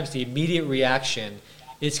 Sometimes the immediate reaction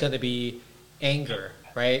is going to be anger,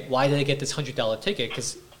 right? Why did I get this $100 ticket?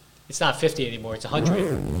 Because it's not 50 anymore; it's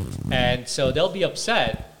 100, and so they'll be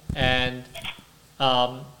upset and.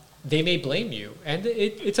 They may blame you, and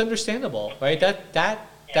it's understandable, right?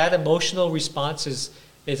 That emotional response is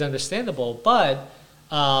understandable, but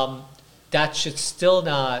that should still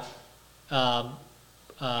not that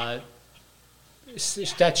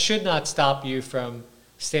should not stop you from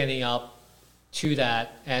standing up to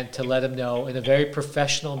that and to let them know in a very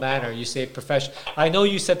professional manner. You say professional. I know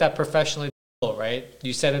you said that professionally, right?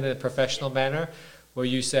 You said it in a professional manner, where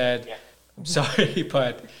you said, "I'm sorry,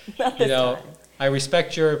 but you know." I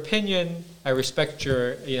respect your opinion. I respect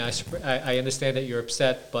your, you know, I understand that you're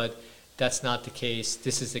upset, but that's not the case.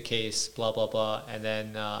 This is the case, blah, blah, blah. And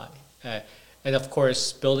then, and of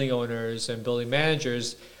course, building owners and building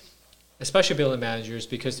managers, especially building managers,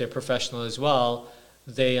 because they're professional as well,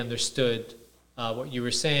 they understood what you were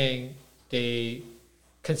saying. They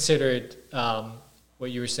considered what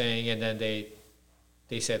you were saying, and then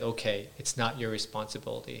they said, okay, it's not your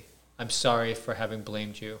responsibility. I'm sorry for having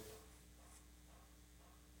blamed you.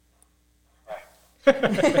 Okay.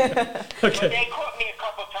 But they caught me a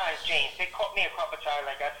couple times, James. They caught me a couple times.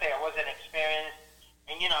 Like I say, I wasn't experienced,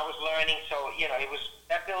 and you know, I was learning. So you know, it was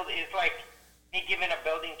that build. It's like me giving a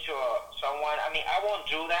building to someone. I mean, I won't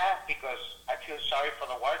do that because I feel sorry for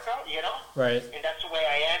the worker. You know, right? And that's the way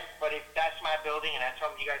I am. But if that's my building, and I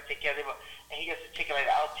tell him you got to take care of it, and he gets to take it like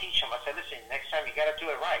I'll teach him. I said, listen, next time you got to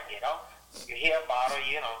do it right. You know, you hear about it,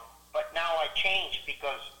 you know. But now I changed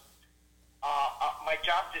because my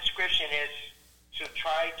job description is to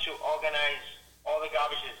try to organize all the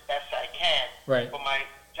garbage as best I can. Right. But my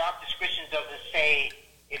job description doesn't say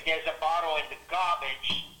if there's a bottle in the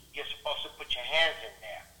garbage, you're supposed to put your hands in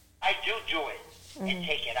there. I do it and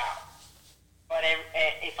take it out. But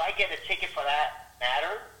if I get a ticket for that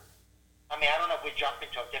matter, I mean, I don't know if we jump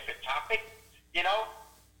into a different topic, you know,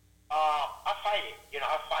 I'll fight it. You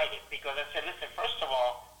know, I'll fight it because I said, listen, first of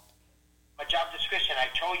all, my job description,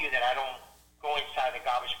 I told you that I don't go inside the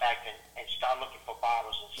garbage bag and start looking for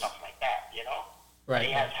bottles and stuff like that, you know? Right.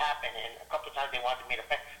 It has happened, and a couple of times they wanted me to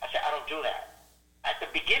pay. I said, I don't do that. At the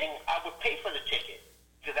beginning, I would pay for the ticket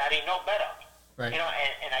because I didn't know better. Right. You know,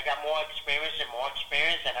 and I got more experience,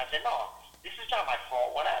 and I said, no, this is not my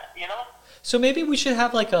fault. You know? So maybe we should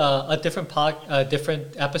have like a different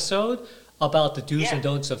different episode about the do's and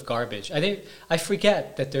don'ts of garbage. I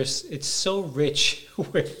forget that it's so rich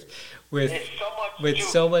with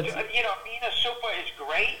so much. You know, being a super is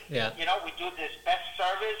great. Yeah. You know, we do this best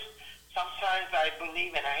service. Sometimes I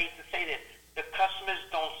believe, and I hate to say this, the customers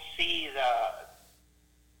don't see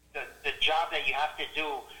the job that you have to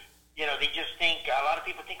do. You know, they just think, a lot of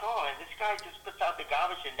people think, oh, and this guy just puts out the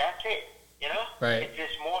garbage and that's it. You know? Right. It's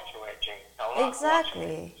just more to it, James.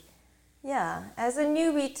 Exactly. Yeah. As a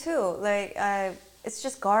newbie too, like it's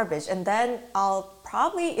just garbage, and then I'll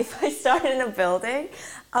probably, if I start in a building,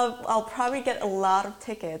 I'll probably get a lot of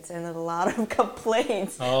tickets and a lot of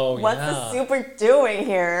complaints. Oh, What's the super doing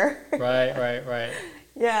here? Right.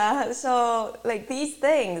 Yeah, so like these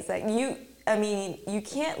things, like you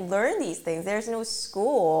can't learn these things. There's no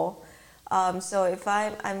school. So if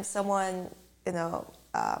I'm someone, you know,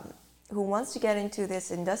 who wants to get into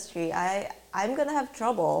this industry, I'm gonna have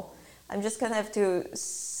trouble. I'm just gonna have to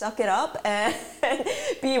suck it up and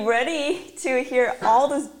be ready to hear all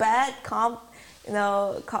those bad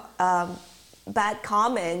bad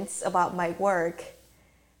comments about my work,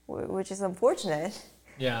 which is unfortunate.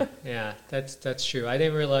 Yeah, yeah, that's true. I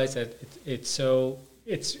didn't realize that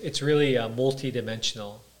it's really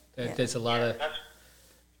multi-dimensional. That Yeah. there's a lot of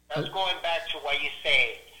That's going back to what you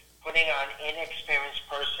say. Putting on inexperienced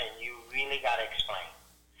person, you really got to explain.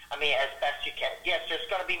 I mean, as best you can. Yes, there's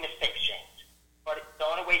going to be mistakes, James. But the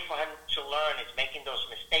only way for him to learn is making those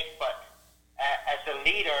mistakes. But as a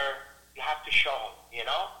leader, you have to show him, you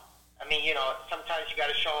know? I mean, you know, sometimes you got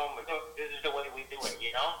to show them, look, this is the way we do it,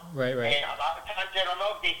 you know? right. And a lot of times they don't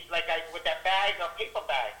know if they, like with that bag or paper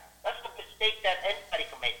bag, that's the mistake that anybody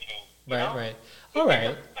can make, James. You know? Right. All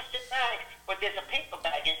right. It's a plastic bag, but there's a paper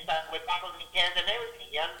bag inside with bottles and cans and everything,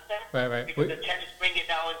 you understand? Right. Because the tenants bring it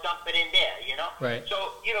down and dump it in there, you know? Right.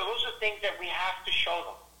 So, you know, those are things that we have to show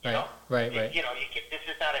them, you know? Right. You know, this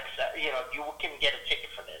is not you know, you can get a ticket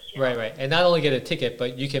for this. You Right. know? And not only get a ticket,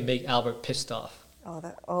 but you can make Albert pissed off.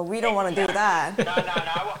 Oh, we don't want to do that. No.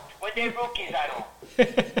 When they're rookies, I don't.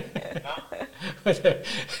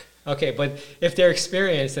 No? Okay, but if they're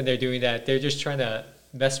experienced and they're doing that, they're just trying to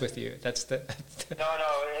mess with you. That's the. No,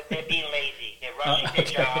 they're being lazy. They're rushing their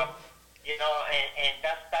job, you know, and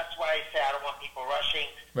that's why I say I don't want people rushing.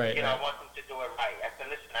 Right. You know, I want them to do it right. I said,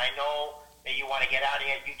 listen, I know that you want to get out of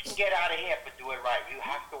here. You can get out of here, but do it right. You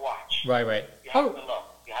have to watch. Right. You have to look.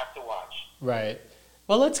 You have to watch. Right.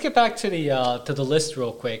 Well, let's get back to the list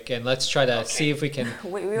real quick, and let's try to see if we can.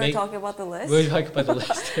 We were talking about the list. We were talking about the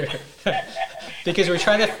list here, because we're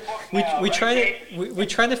trying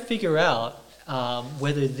to figure out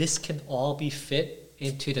whether this can all be fit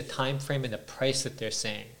into the time frame and the price that they're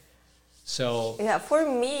saying. So Yeah, for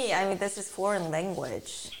me, I mean, this is foreign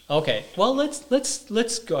language. okay, well let's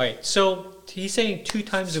go. All right, so he's saying 2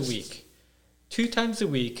 times a week. 2 times a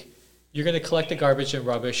week, you're going to collect the garbage and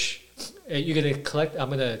rubbish. You're going to collect. I'm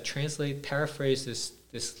going to paraphrase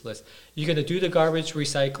this list. You're going to do the garbage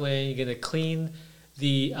recycling. You're going to clean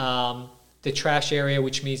the trash area,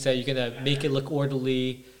 which means that you're going to make it look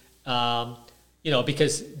orderly. You know,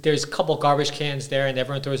 because there's a couple garbage cans there, and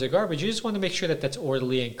everyone throws their garbage. You just want to make sure that that's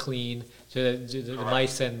orderly and clean, so that the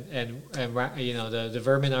mice and you know the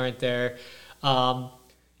vermin aren't there.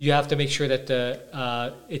 You have to make sure that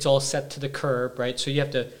it's all set to the curb, right? So you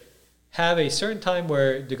have to have a certain time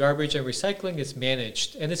where the garbage and recycling is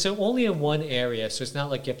managed, and it's only in one area, so it's not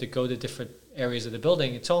like you have to go to different areas of the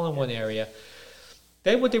building. It's all in one area.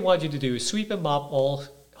 Then what they want you to do is sweep and mop all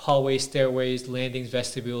hallways, stairways, landings,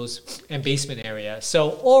 vestibules, and basement area.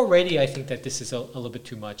 So already I think that this is a little bit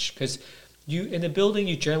too much, because you in a building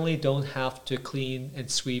you generally don't have to clean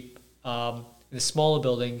and sweep. In a smaller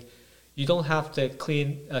building, you don't have to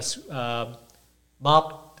clean,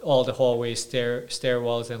 mop all the hallways,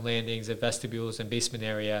 stairwells, and landings, and vestibules, and basement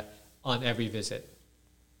area on every visit.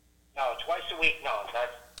 No, twice a week. No,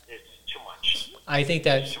 it's too much. I think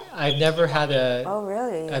that I've never had a. Oh,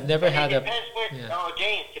 really? I've never had a. Depends where. Yeah. No,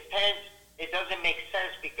 James, depends. It doesn't make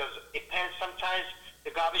sense because it depends. Sometimes the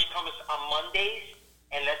garbage comes on Mondays,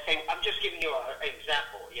 and let's say I'm just giving you an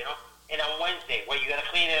example, you know. And on Wednesday, well, you're gonna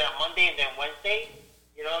clean it on Monday and then Wednesday.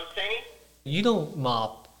 You know what I'm saying? You don't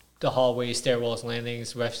mop the hallways, stairwells,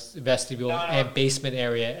 landings, vestibule, and basement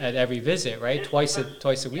area at every visit, right? Twice a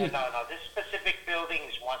week. No. This specific building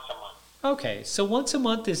is once a month. Okay, so once a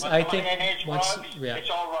month is, And it's once. rugs. Yeah.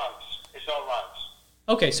 It's all rugs. It's all rugs.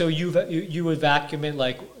 Okay, so you would vacuum it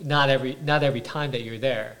like not every time that you're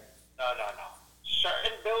there. No.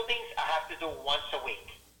 Certain buildings I have to do once a week.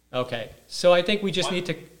 Okay, so I think we just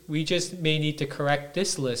may need to correct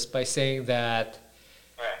this list by saying that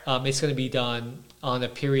Right. it's going to be done on a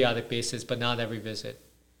periodic basis, but not every visit.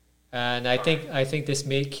 And I think this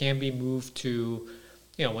can be moved to,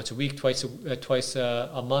 you know, once a week, twice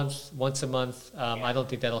a month, once a month. I don't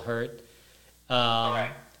think that'll hurt.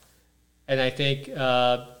 Right. And I think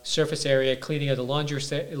surface area, cleaning of the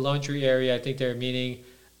laundry area. I think they're meaning,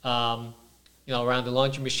 you know, around the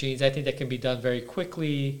laundry machines. I think that can be done very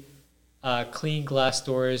quickly. Clean glass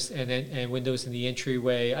doors and windows in the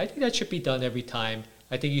entryway. I think that should be done every time.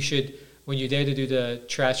 I think you should, when you're there to do the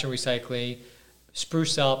trash and recycling,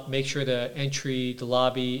 spruce up, make sure the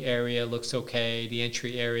lobby area looks okay, the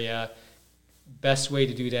entry area. Best way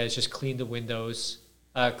to do that is just clean the windows,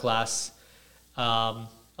 glass.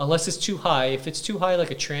 Unless it's too high. If it's too high,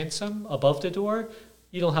 like a transom above the door,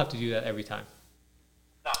 you don't have to do that every time.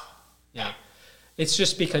 No. Yeah. It's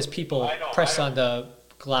just because people press on the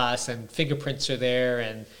glass and fingerprints are there,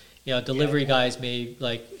 and you know, delivery guys may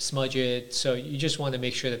like smudge it, so you just want to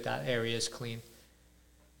make sure that area is clean.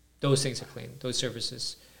 Those things are clean, those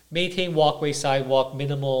surfaces. Maintain walkway, sidewalk,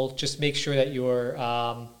 minimal. Just make sure that you're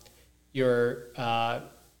out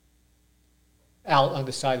on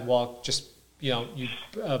the sidewalk, just you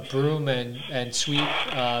broom and sweep,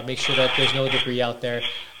 make sure that there's no debris out there.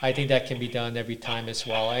 I think that can be done every time as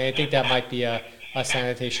well. I think that might be a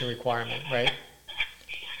sanitation requirement, right?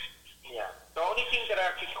 Yeah. The only thing that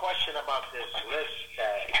I could question about this list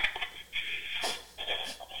that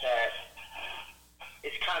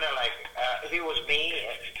it's kind of like, if it was me,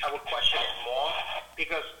 I would question it more,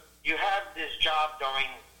 because you have this job during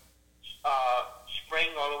spring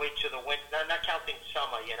all the way to the winter, not counting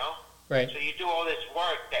summer, Right. So you do all this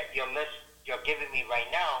work that you're giving me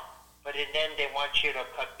right now, but then they want you to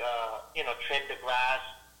cut, trim the grass,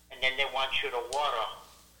 and then they want you to water.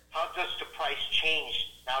 How does the price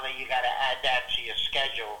change now that you got to add that to your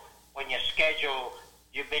schedule? When your schedule,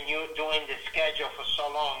 you've been doing the schedule for so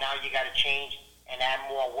long, now you got to change and add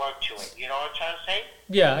more work to it. You know what I'm trying to say?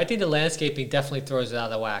 Yeah, I think the landscaping definitely throws it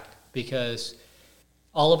out of whack, because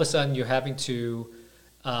all of a sudden you're having to,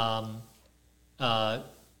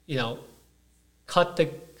 cut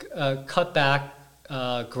back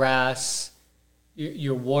grass.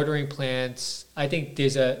 You're watering plants. I think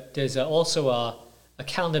there's also a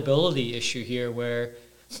accountability issue here, where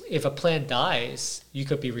if a plant dies, you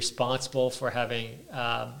could be responsible for having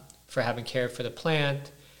cared for the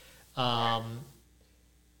plant.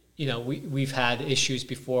 We've had issues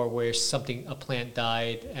before where a plant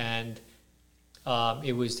died, and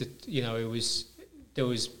there was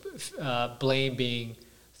blame being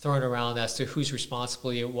thrown around as to whose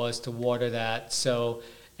responsibility it was to water that. So,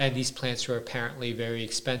 and these plants were apparently very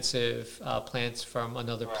expensive plants from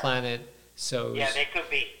another planet. So yeah, they could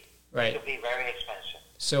be. Right. They could be very expensive.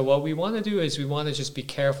 So what we want to do is we want to just be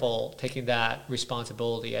careful taking that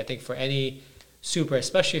responsibility. I think for any super,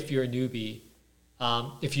 especially if you're a newbie,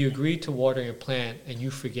 if you agree to watering a plant and you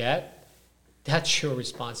forget, that's your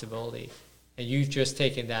responsibility. And you've just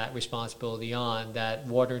taken that responsibility on, that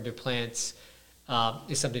watering the plants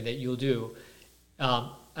is something that you'll do.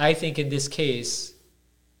 I think in this case,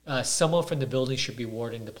 someone from the building should be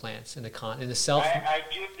watering the plants in the self. I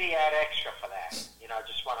do the add extra for that. I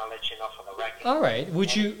just want to let you know for the record. All right.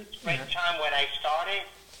 Would you? Springtime when I started,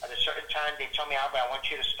 at a certain time they told me, Albert, I want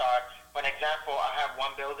you to start. For an example, I have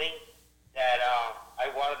one building that I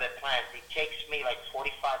water the plants. It takes me like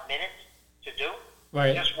 45 minutes to do.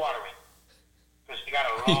 Right. Just watering. Because they got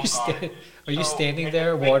a long garden. Are you standing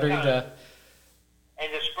there watering the? In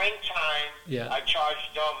the springtime, yeah. I charge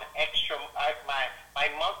them extra. My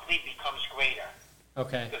monthly becomes greater.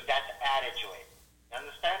 Okay. Because that's added to it. You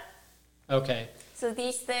understand? Okay. So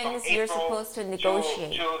these things From you're April supposed to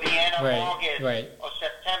negotiate. To the end of August right. or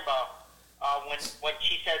September, when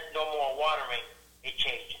she says no more watering, it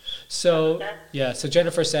changes. So yeah, so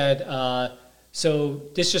Jennifer said, so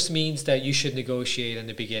this just means that you should negotiate in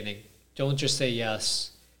the beginning. Don't just say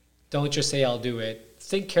yes. Don't just say I'll do it.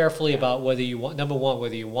 Think carefully about whether you want, number one,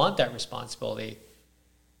 whether you want that responsibility.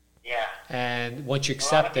 Yeah. And once you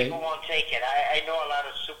accept it. A lot of people won't take it. I know a lot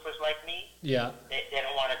of supers like me. Yeah. They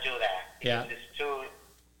don't want to do that. Yeah. It's too,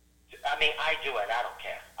 I mean, I do it. I don't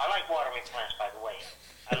care. I like watering plants, by the way.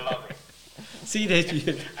 I love it. See that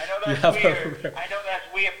you. I know that's weird. I know that's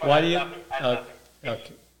weird, but Why do you? love it. I love it.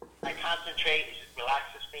 Okay. I concentrate. It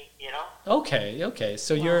relaxes me. Okay.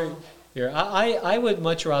 So I would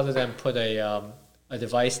much rather than put a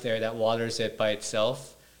device there that waters it by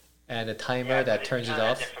itself, and a timer that turns it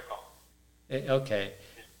off. Difficult. Okay.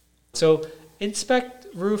 So inspect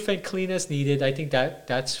roof and clean as needed. I think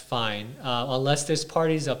that's fine, unless there's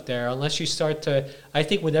parties up there. Unless you start to, I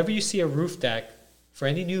think whenever you see a roof deck, for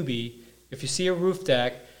any newbie, if you see a roof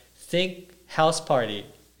deck, think house party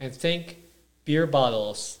and think beer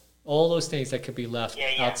bottles. All those things that could be left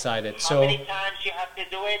outside it. How many times you have to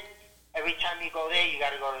do it? Every time you go there, you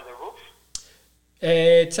got to go to the roof?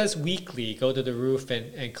 It says weekly, go to the roof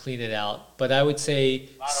and clean it out. But I would say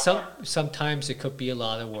sometimes it could be a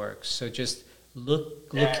lot of work. So just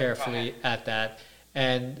look carefully at that.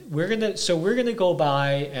 And we're gonna go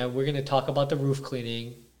by and we're gonna talk about the roof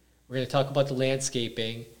cleaning. We're gonna talk about the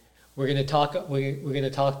landscaping. We're gonna talk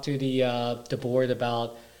to the board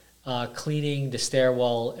about cleaning the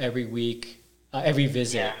stairwell every week, every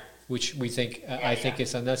visit, which we think I think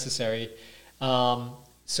is unnecessary.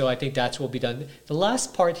 So I think that's what will be done. The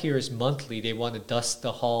last part here is monthly. They want to dust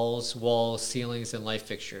the halls, walls, ceilings, and light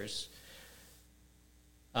fixtures.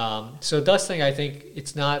 So dusting, I think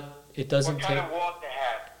it doesn't take. What kind of walls they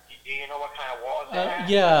have? Do you know what kind of walls they have?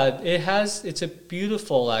 Yeah, it has. It's a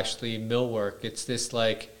beautiful, actually, millwork. It's this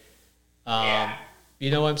like,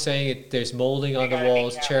 you know what I'm saying? There's molding on the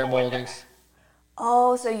walls, chair moldings.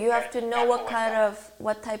 Oh, so you have to know what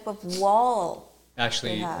type of wall.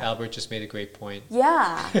 Actually, Albert just made a great point.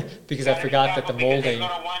 Yeah. Because I forgot that the molding. They're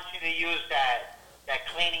going to want you to use that that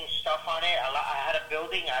cleaning stuff on it. I had a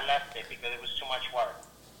building, I left it because it was too much work.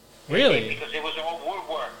 Really? Because it was all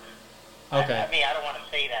woodwork. Okay. I mean, I don't want to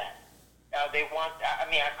say that. They want. I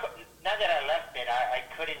mean, I couldn't. Now that I left it, I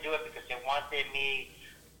couldn't do it because they wanted me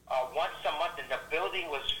once a month, and the building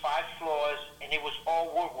was 5 floors, and it was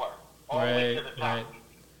all woodwork, all the way to the top. Right.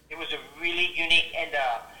 It was a really unique, and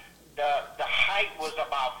the height was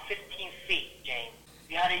about 15 feet, James.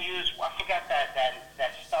 You had to use. I forgot that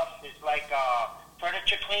stuff is like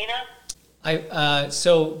furniture cleaner.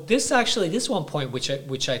 So this one point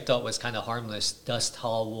which I thought was kind of harmless, dust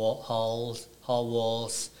hall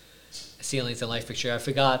walls, ceilings and light fixture. I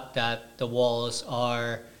forgot that the walls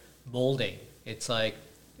are molding. It's like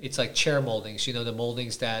chair moldings. You know, the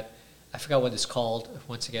moldings that I forgot what it's called.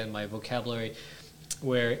 Once again, my vocabulary,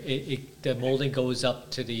 where the molding goes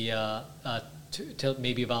up to the to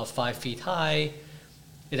maybe about 5 feet high.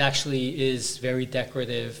 It actually is very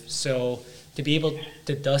decorative. So to be able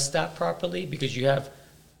to dust that properly, because you have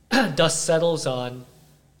dust settles on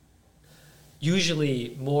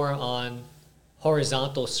usually more on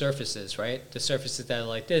horizontal surfaces, right? The surfaces that are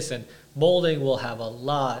like this, and molding will have a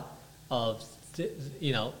lot of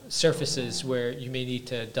surfaces where you may need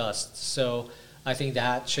to dust. So I think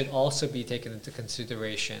that should also be taken into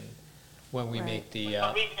consideration when we make the. For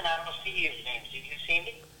some reason, I don't see you, James. Did you see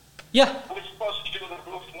me? Yeah. We're supposed to do the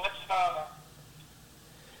roof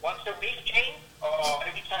once a week, James, or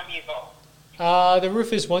every time you go? The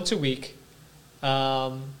roof is once a week.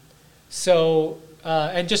 And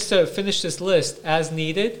just to finish this list, as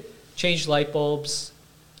needed, change light bulbs.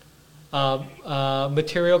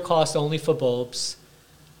 Material cost only for bulbs.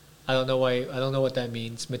 I don't know what that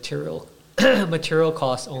means. Material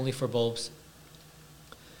cost only for bulbs.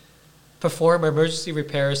 Perform emergency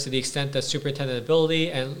repairs to the extent that superintendent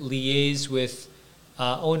ability and liaise with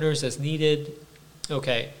owners as needed.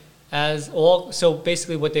 Okay. So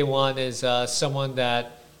basically what they want is someone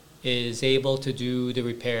that is able to do the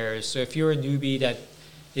repairs. So if you're a newbie that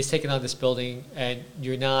is taking on this building and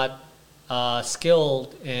you're not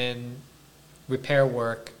skilled in repair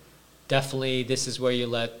work, definitely this is where you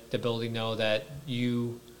let the building know that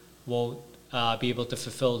you won't be able to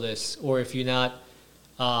fulfill this. Or if you're not,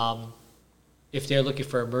 if they're looking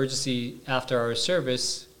for emergency after-hours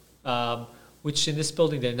service, which in this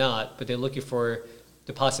building they're not, but they're looking for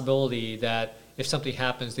the possibility that if something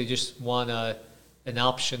happens, they just want an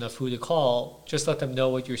option of who to call. Just let them know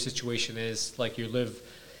what your situation is, like you live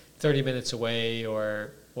 30 minutes away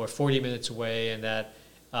or 40 minutes away, and that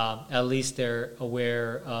at least they're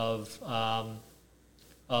aware of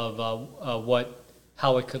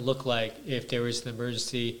how it could look like if there is an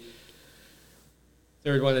emergency.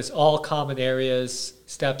 Third one is all common areas,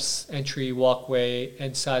 steps, entry, walkway,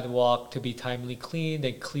 and sidewalk to be timely cleaned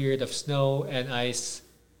and cleared of snow and ice,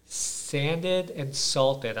 sanded and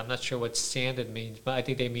salted. I'm not sure what sanded means, but I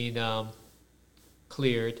think they mean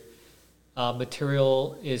cleared.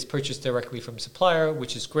 Material is purchased directly from supplier,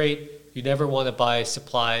 which is great. You never want to buy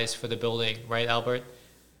supplies for the building, right, Albert?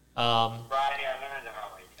 Right, I learned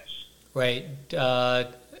about this. Right.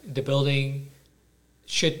 The building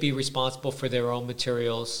should be responsible for their own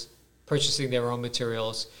materials, purchasing their own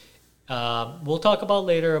materials. We'll talk about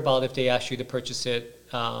later about if they ask you to purchase it,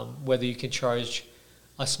 whether you can charge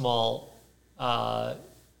a small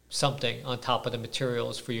something on top of the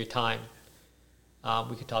materials for your time.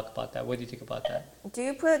 We could talk about that. What do you think about that? Do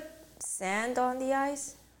you put sand on the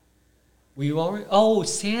ice?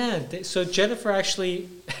 Sand. So Jennifer actually,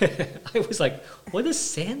 I was like, what does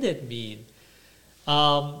sanded mean?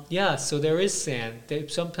 Yeah, so there is sand.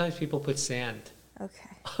 Sometimes people put sand. Okay.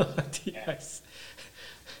 Yes.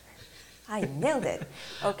 I nailed it.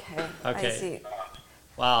 Okay. Okay. I see.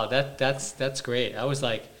 Wow, that's great. I was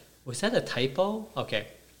like, was that a typo? Okay.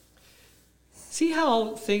 See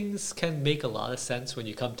how things can make a lot of sense when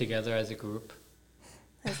you come together as a group?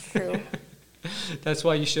 That's true. That's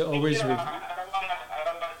why you should always I don't want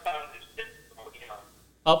to sound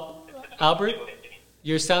Up, Albert,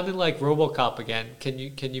 you're sounding like RoboCop again. Can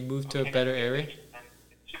you move to a better area?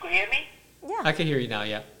 You can hear me? Yeah. I can hear you now.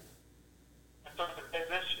 Yeah. Let's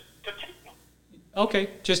continue. Okay,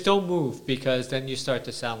 just don't move because then you start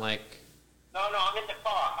to sound like. No, I'm in the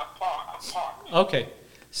car. I'm parked. Okay,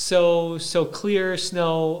 so clear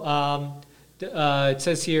snow. It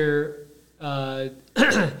says here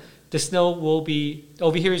the snow will be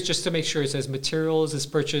over here. Is just to make sure it says material is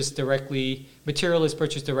purchased directly,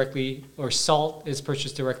 or salt is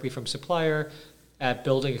purchased directly from supplier at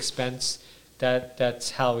building expense.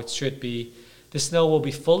 That's how it should be. The snow will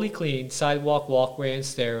be fully cleaned, sidewalk, walkway, and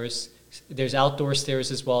stairs. There's outdoor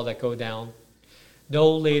stairs as well that go down. No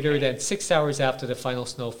later than 6 hours after the final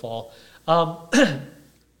snowfall. Albert,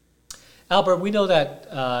 we know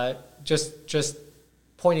that just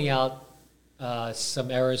pointing out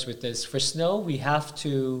some errors with this. For snow, we have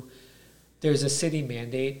to. There's a city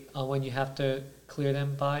mandate on when you have to clear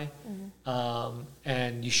them by,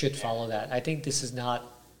 and you should follow that. I think this is not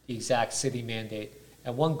the exact city mandate.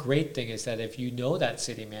 And one great thing is that if you know that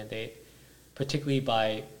city mandate, particularly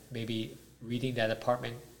by maybe reading that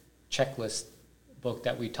apartment checklist book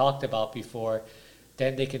that we talked about before,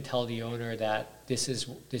 then they can tell the owner that this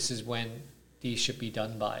is when these should be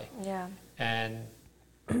done by. Yeah. And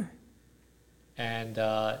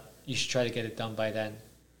you should try to get it done by then.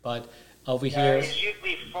 But over here, it's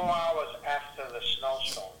usually 4 hours after the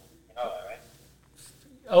snowstorm. You know that, right?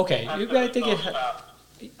 okay, After I the think snow it. stops.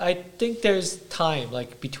 I think there's time,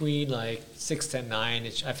 like between like 6 and 9.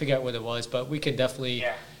 I forget what it was, but we can definitely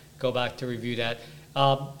Yeah. go back to review that.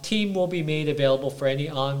 Team will be made available for any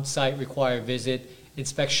on-site required visit,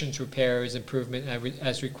 inspections, repairs, improvement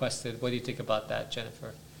as requested. What do you think about that,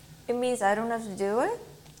 Jennifer? It means I don't have to do it?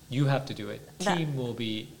 You have to do it. That- Team will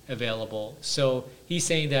be available. So he's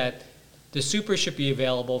saying that the super should be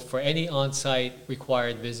available for any on-site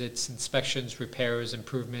required visits, inspections, repairs,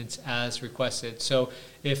 improvements as requested. So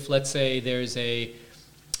if, let's say, there's a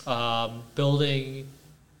building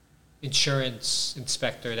insurance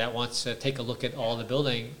inspector that wants to take a look at all the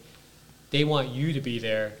building, they want you to be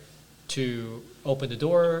there to open the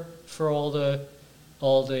door for all the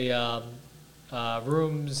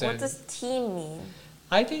rooms. What And does team mean?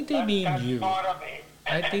 I think they mean That's you. part of it.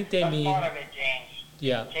 I think they that's mean- part of it, James.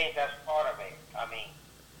 Yeah. James, that's part of it. I mean,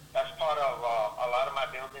 that's part of a lot of my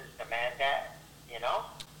buildings demand that, you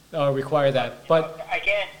know? Require that. You But know,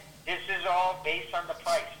 again, this is all based on the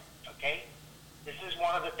price, okay? This is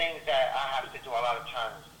one of the things that I have to do a lot of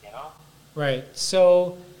times, you know? right.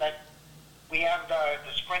 So Like, we have the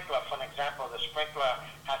sprinkler, for an example. The sprinkler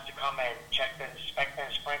has to come and inspect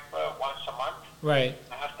the sprinkler once a month. right.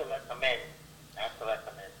 I have to let them in.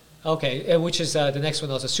 Okay, which is the next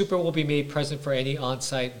one also. Super will be made present for any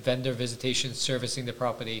on-site vendor visitation servicing the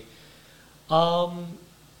property.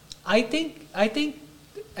 I think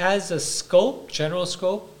as a scope, general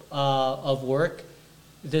scope of work,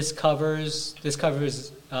 this covers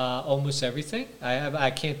almost everything.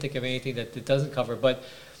 I can't think of anything that it doesn't cover. But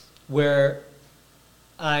where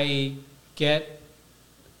I get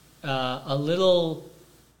a little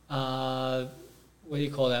what do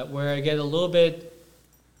you call that? Where I get a little bit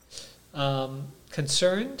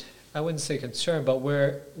concerned, I wouldn't say concerned, but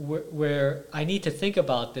where I need to think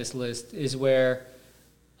about this list is where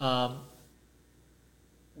to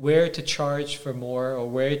charge for more, or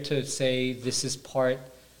where to say this is part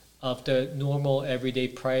of the normal everyday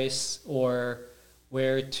price, or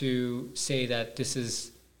where to say that this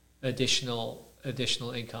is additional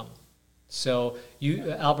income. So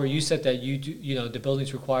Albert, you said that the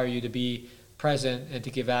buildings require you to be present and to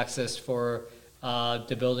give access for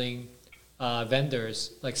the building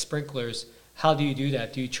vendors like sprinklers. How do you do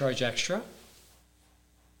that? Do you charge extra?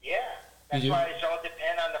 Yeah, that's You do? why it's all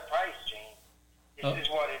depend on the price, Gene. This is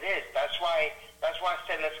what it is. That's why I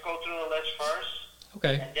said let's go through the list first,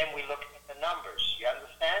 Okay. and then we look at the numbers. You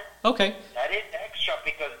understand? Okay. That is extra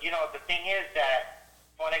because the thing is that,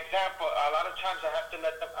 for an example, a lot of times I have to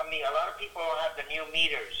let them. I mean, a lot of people don't have the new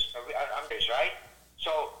meters, right?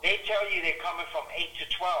 So they tell you they're coming from 8 to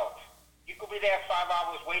 12. You could be there 5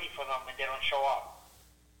 hours waiting for them and they don't show up.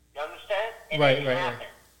 You understand? And Right. It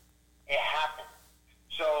happened.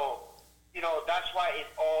 So, that's why it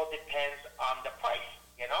all depends on the price,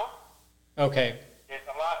 Okay. There's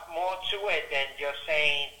a lot more to it than just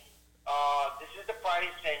saying, this is the price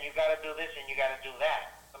and you got to do this and you got to do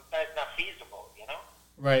that. Sometimes it's not feasible,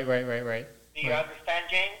 Right. Do you Right. understand,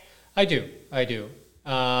 James? I do.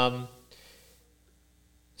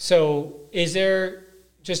 So is there,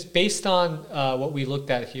 just based on what we looked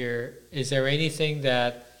at here, is there anything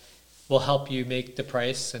that will help you make the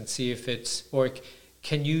price and see if it's, or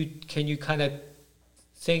can you kind of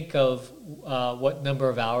think of what number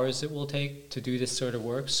of hours it will take to do this sort of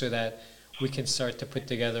work so that we can start to put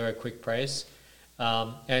together a quick price?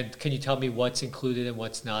 And can you tell me what's included and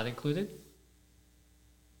what's not included?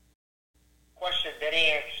 Question, did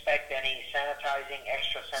he expect any sanitizing,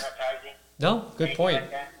 extra sanitizing? No, good Anything point.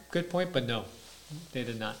 like that? Good point, but no, they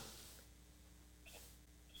did not.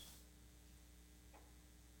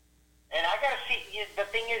 And I got to see, the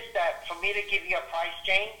thing is that for me to give you a price,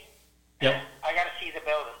 James, Yep. I got to see the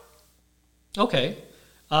building. Okay.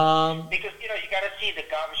 Because, you got to see the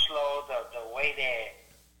garbage load, the way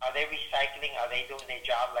are they recycling? Are they doing their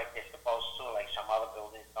job like they're supposed to, like some other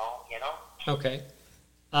buildings don't, Okay.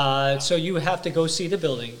 So you have to go see the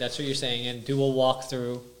building, that's what you're saying, and do a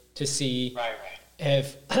walkthrough to see Right.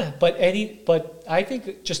 if, but I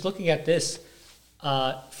think just looking at this,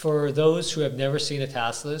 for those who have never seen a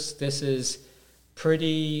taskless, this is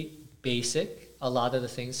pretty basic, a lot of the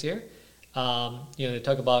things here. They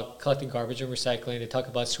talk about collecting garbage and recycling. They talk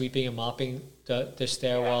about sweeping and mopping the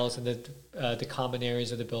stairwells and the common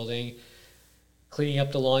areas of the building, cleaning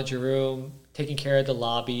up the laundry room, taking care of the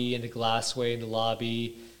lobby and the glassway in the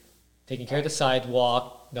lobby, taking care of the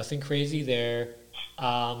sidewalk. Nothing crazy there.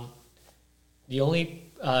 The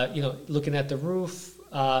only, looking at the roof,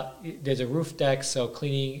 there's a roof deck, so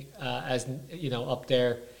cleaning up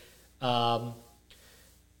there.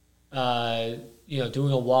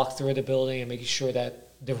 Doing a walk through the building and making sure that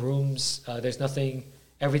the rooms, there's nothing,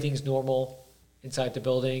 everything's normal inside the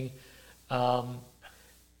building.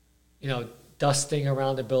 Dusting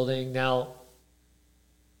around the building now,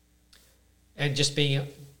 and just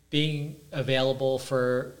being available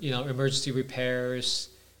for emergency repairs,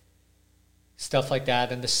 stuff like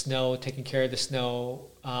that, and the snow, taking care of the snow,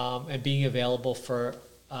 and being available for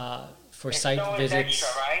site snow visits. Is extra,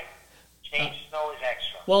 right? Snow is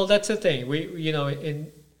extra. Well, that's the thing. We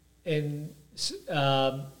in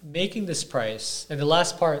making this price, and the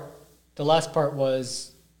last part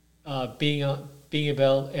was being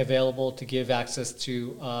available to give access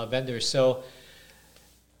to vendors. So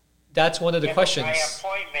that's one of the questions. By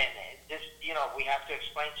appointment, we have to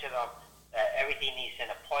explain to them that everything needs an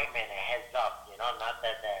appointment, a heads up. Not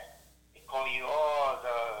that they call you.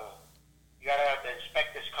 You gotta, the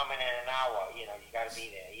inspector's coming in an hour. You gotta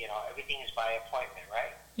be there. Everything is by appointment,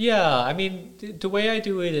 right? Yeah, I mean, the way I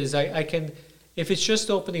do it is I can, if it's just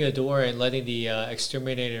opening a door and letting the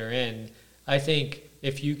exterminator in, I think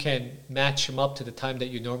if you can match them up to the time that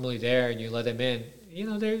you're normally there and you let them in,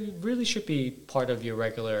 they really should be part of your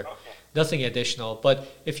regular, nothing additional. But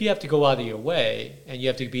if you have to go out of your way and you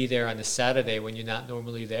have to be there on a Saturday when you're not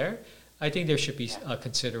normally there, I think there should be a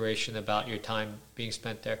consideration about your time being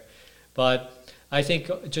spent there. But I think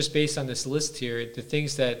just based on this list here, the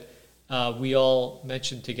things that we all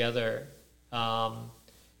mentioned together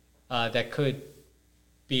that could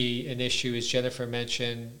be an issue, as Jennifer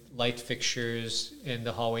mentioned, light fixtures in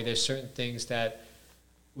the hallway. There's certain things that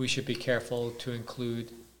we should be careful to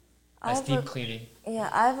include as deep cleaning. Yeah,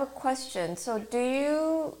 I have a question. So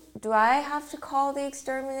do I have to call the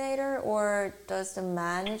exterminator, or does the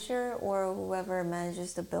manager or whoever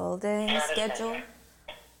manages the building schedule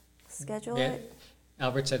it?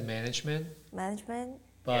 Albert said management. Management?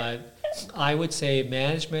 But I would say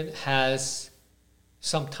management has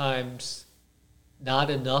sometimes not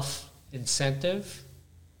enough incentive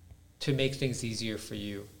to make things easier for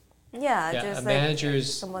you. Yeah, just like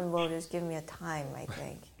managers, someone will just give me a time, I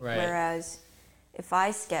think. Right. Whereas if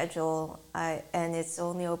I schedule and it's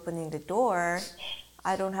only opening the door,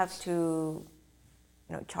 I don't have to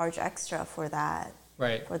charge extra for that.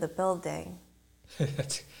 Right. For the building.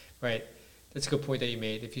 That's right. That's a good point that you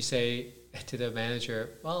made. If you say to the manager,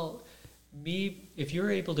 well, if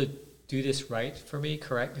you're able to do this right for me,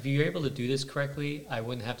 correct? If you're able to do this correctly, I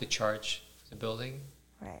wouldn't have to charge for the building.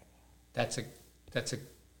 Right. That's a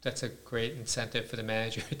great incentive for the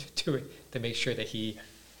manager to do it, to make sure that he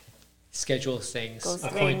schedules things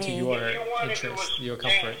according to your interest, your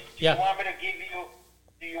comfort. Do you want me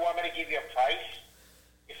to give you a price?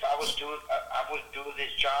 If I would do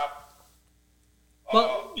this job,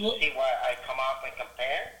 to see why I come up and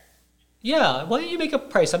compare. Yeah, why don't you make a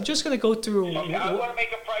price? I'm just going to go through. Okay, I want to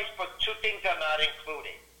make a price, but two things are not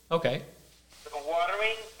included. Okay. The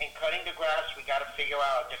watering and cutting the grass, we got to figure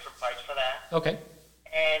out a different price for that. Okay.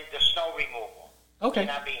 And the snow removal. Okay.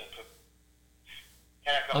 Cannot be included.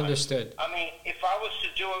 Understood. I mean, if I was to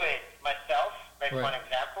do it myself, like Right. one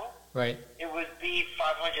example, Right. it would be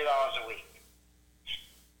 $500 a week.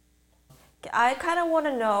 I kind of want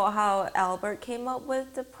to know how Albert came up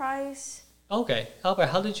with the price. Okay. Albert,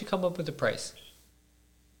 how did you come up with the price?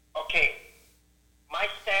 Okay, my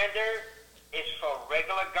standard is for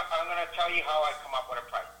regular. I'm going to tell you how I come up with a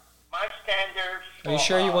price. My standard. Are you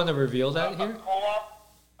sure you want to reveal that here?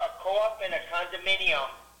 A co-op and a condominium,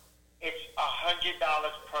 it's $100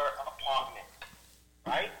 per apartment,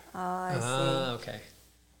 right? Oh, I see. Okay.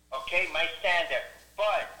 Okay, my standard.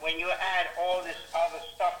 But when you add all this other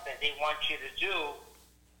stuff that they want you to do,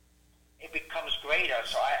 it becomes greater.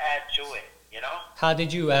 So I add to it. How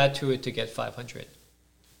did you add to it to get 500?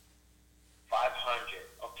 500.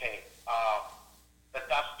 Okay. The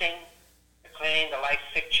dusting, the cleaning, the light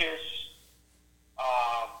fixtures,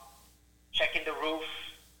 checking the roof.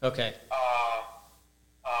 Okay.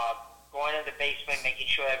 Going in the basement, making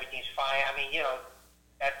sure everything's fine. I mean,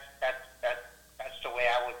 that's the way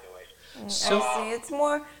I would do it. So, I see. It's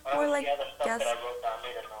more like the other stuff guess, that I wrote down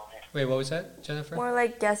later on here. wait, what was that, Jennifer? more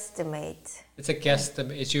like guesstimate. It's a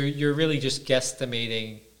guesstimate. It's you're really just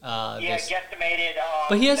guesstimating Yeah, this. guesstimated.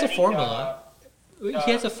 But he has a letting, formula.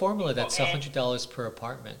 He has a formula that's $100 per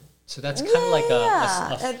apartment. So that's kind of like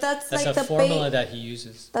that's like a the formula that he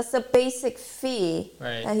uses. That's the basic fee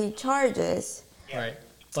Right. that he charges. Right.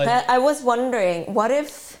 But But I was wondering, what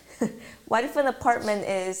if an apartment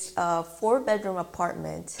is a 4-bedroom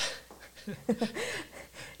apartment?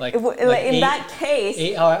 like In that case,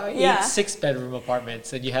 eight yeah. 6-bedroom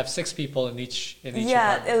apartments, and you have 6 people in each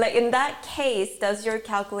yeah, apartment. like in that case, does your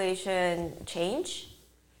calculation change?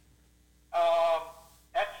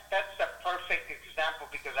 That's a perfect example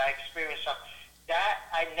because I experienced something that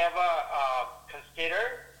I never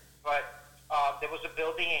considered. But there was a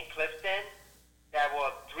building in Clifton that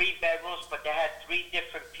were 3 bedrooms, but they had 3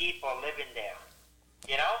 different people living there.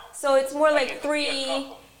 You know? So it's more like it could be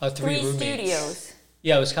a three couple. Three roommates. studios.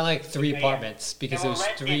 Yeah, it was kind of like 3 Yeah. apartments because They it were was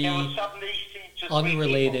renting, they 3 were subleasing to 3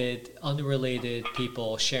 people. unrelated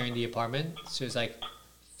people sharing the apartment. So it's like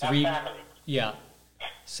Not 3. family. Yeah.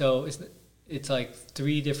 So it's like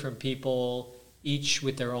 3 different people, each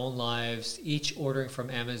with their own lives, each ordering from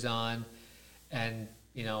Amazon, and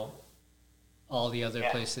all the other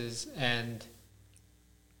Yeah. places, and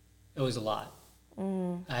it was a lot. I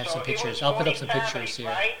have So some it pictures. was I'll put up 40 some families, pictures here.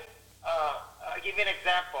 Right? I'll give you an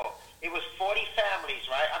example. It was 40 families,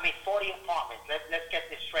 right? 40 apartments. Let's get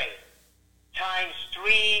this straight. Times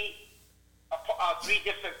 3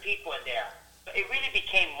 different people in there. So it really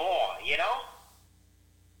became more, you know?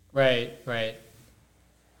 Right.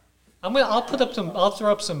 I'll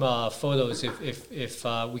throw up some photos if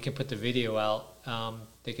we can put the video out.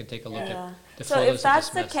 They can take a look Yeah. at the So photos if that's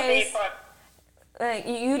of the this mess. case, But like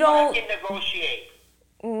you I don't. can negotiate.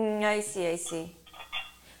 I see.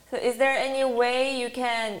 So is there any way you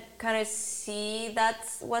can kind of see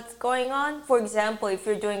that's what's going on? For example, if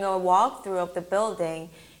you're doing a walkthrough of the building,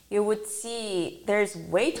 you would see there's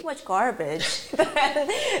way too much garbage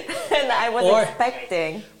than I was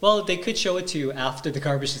expecting. Well, they could show it to you after the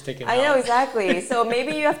garbage is taken out. I know exactly. So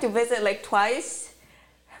maybe you have to visit like twice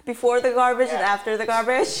before the garbage and Yeah. after the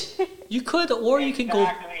garbage. You could, or you can go.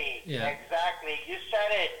 Exactly. Yeah. Exactly. You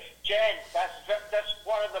said it, Jen. That's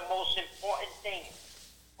one of the most important things.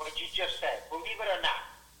 What you just said. Believe it or not.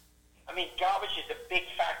 Garbage is a big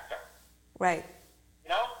factor. Right. You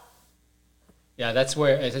know. Yeah, that's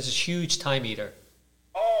where it's a huge time eater.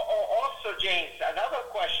 Also, James, another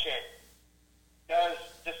question. Does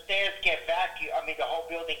the stairs get vacuumed? The whole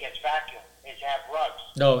building gets vacuumed. Does it have rugs?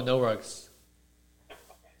 No rugs.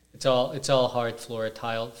 It's all hard floor,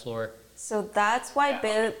 tiled floor. So that's why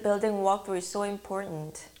building walkthrough is so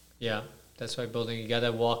important. Yeah, that's why you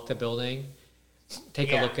gotta walk the building, take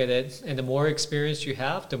a Yeah. look at it, and the more experience you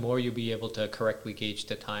have, the more you'll be able to correctly gauge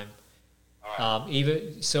the time.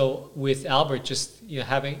 Even so, with Albert, just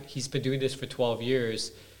he's been doing this for 12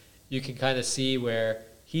 years, you can kind of see where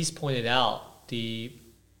he's pointed out the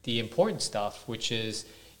important stuff, which is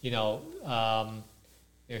he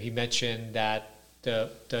mentioned that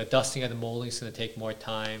the dusting of the molding is going to take more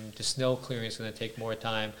time, the snow clearing is going to take more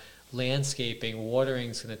time, landscaping, watering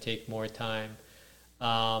is going to take more time,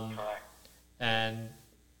 Correct. and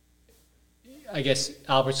I guess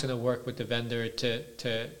Albert's going to work with the vendor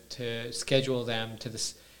to schedule them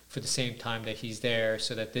for the same time that he's there,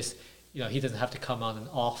 so that he doesn't have to come on an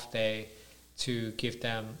off day to give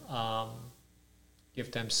them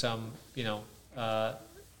some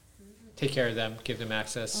take care of them, give them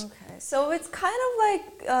access. Okay, so it's kind of like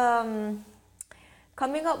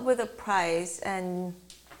coming up with a price, and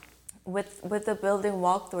with the building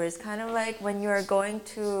walkthrough is kind of like when you're going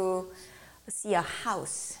to see a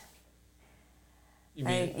house. You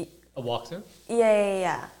mean a walkthrough?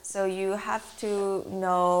 Yeah. So you have to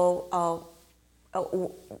know,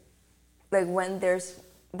 like when there's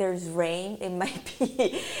rain,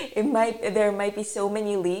 there might be so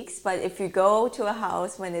many leaks. But if you go to a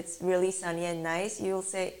house when it's really sunny and nice, you'll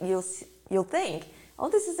think, oh,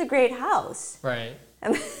 this is a great house. Right.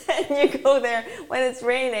 And then you go there when it's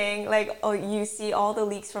raining, like, oh, you see all the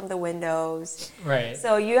leaks from the windows. Right.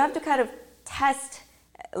 So you have to kind of test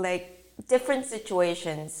like different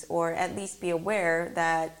situations, or at least be aware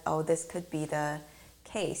that, oh, this could be the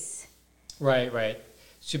case. Right.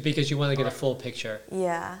 So because you want to get a full picture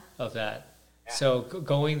of that. So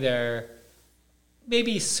going there,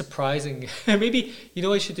 maybe surprising. Maybe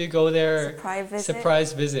what you should do? Go there.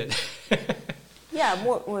 Surprise visit. Yeah,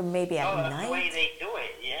 or maybe at That's night. the way they do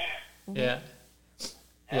it. Yeah.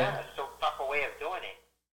 Yeah. That's the proper way of doing it.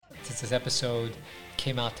 Since this episode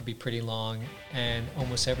came out to be pretty long, and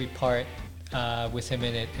almost every part with him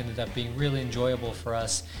in it ended up being really enjoyable for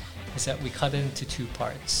us is that we cut it into 2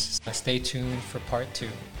 parts. Stay tuned for part 2.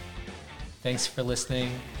 Thanks for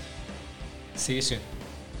listening. See you soon.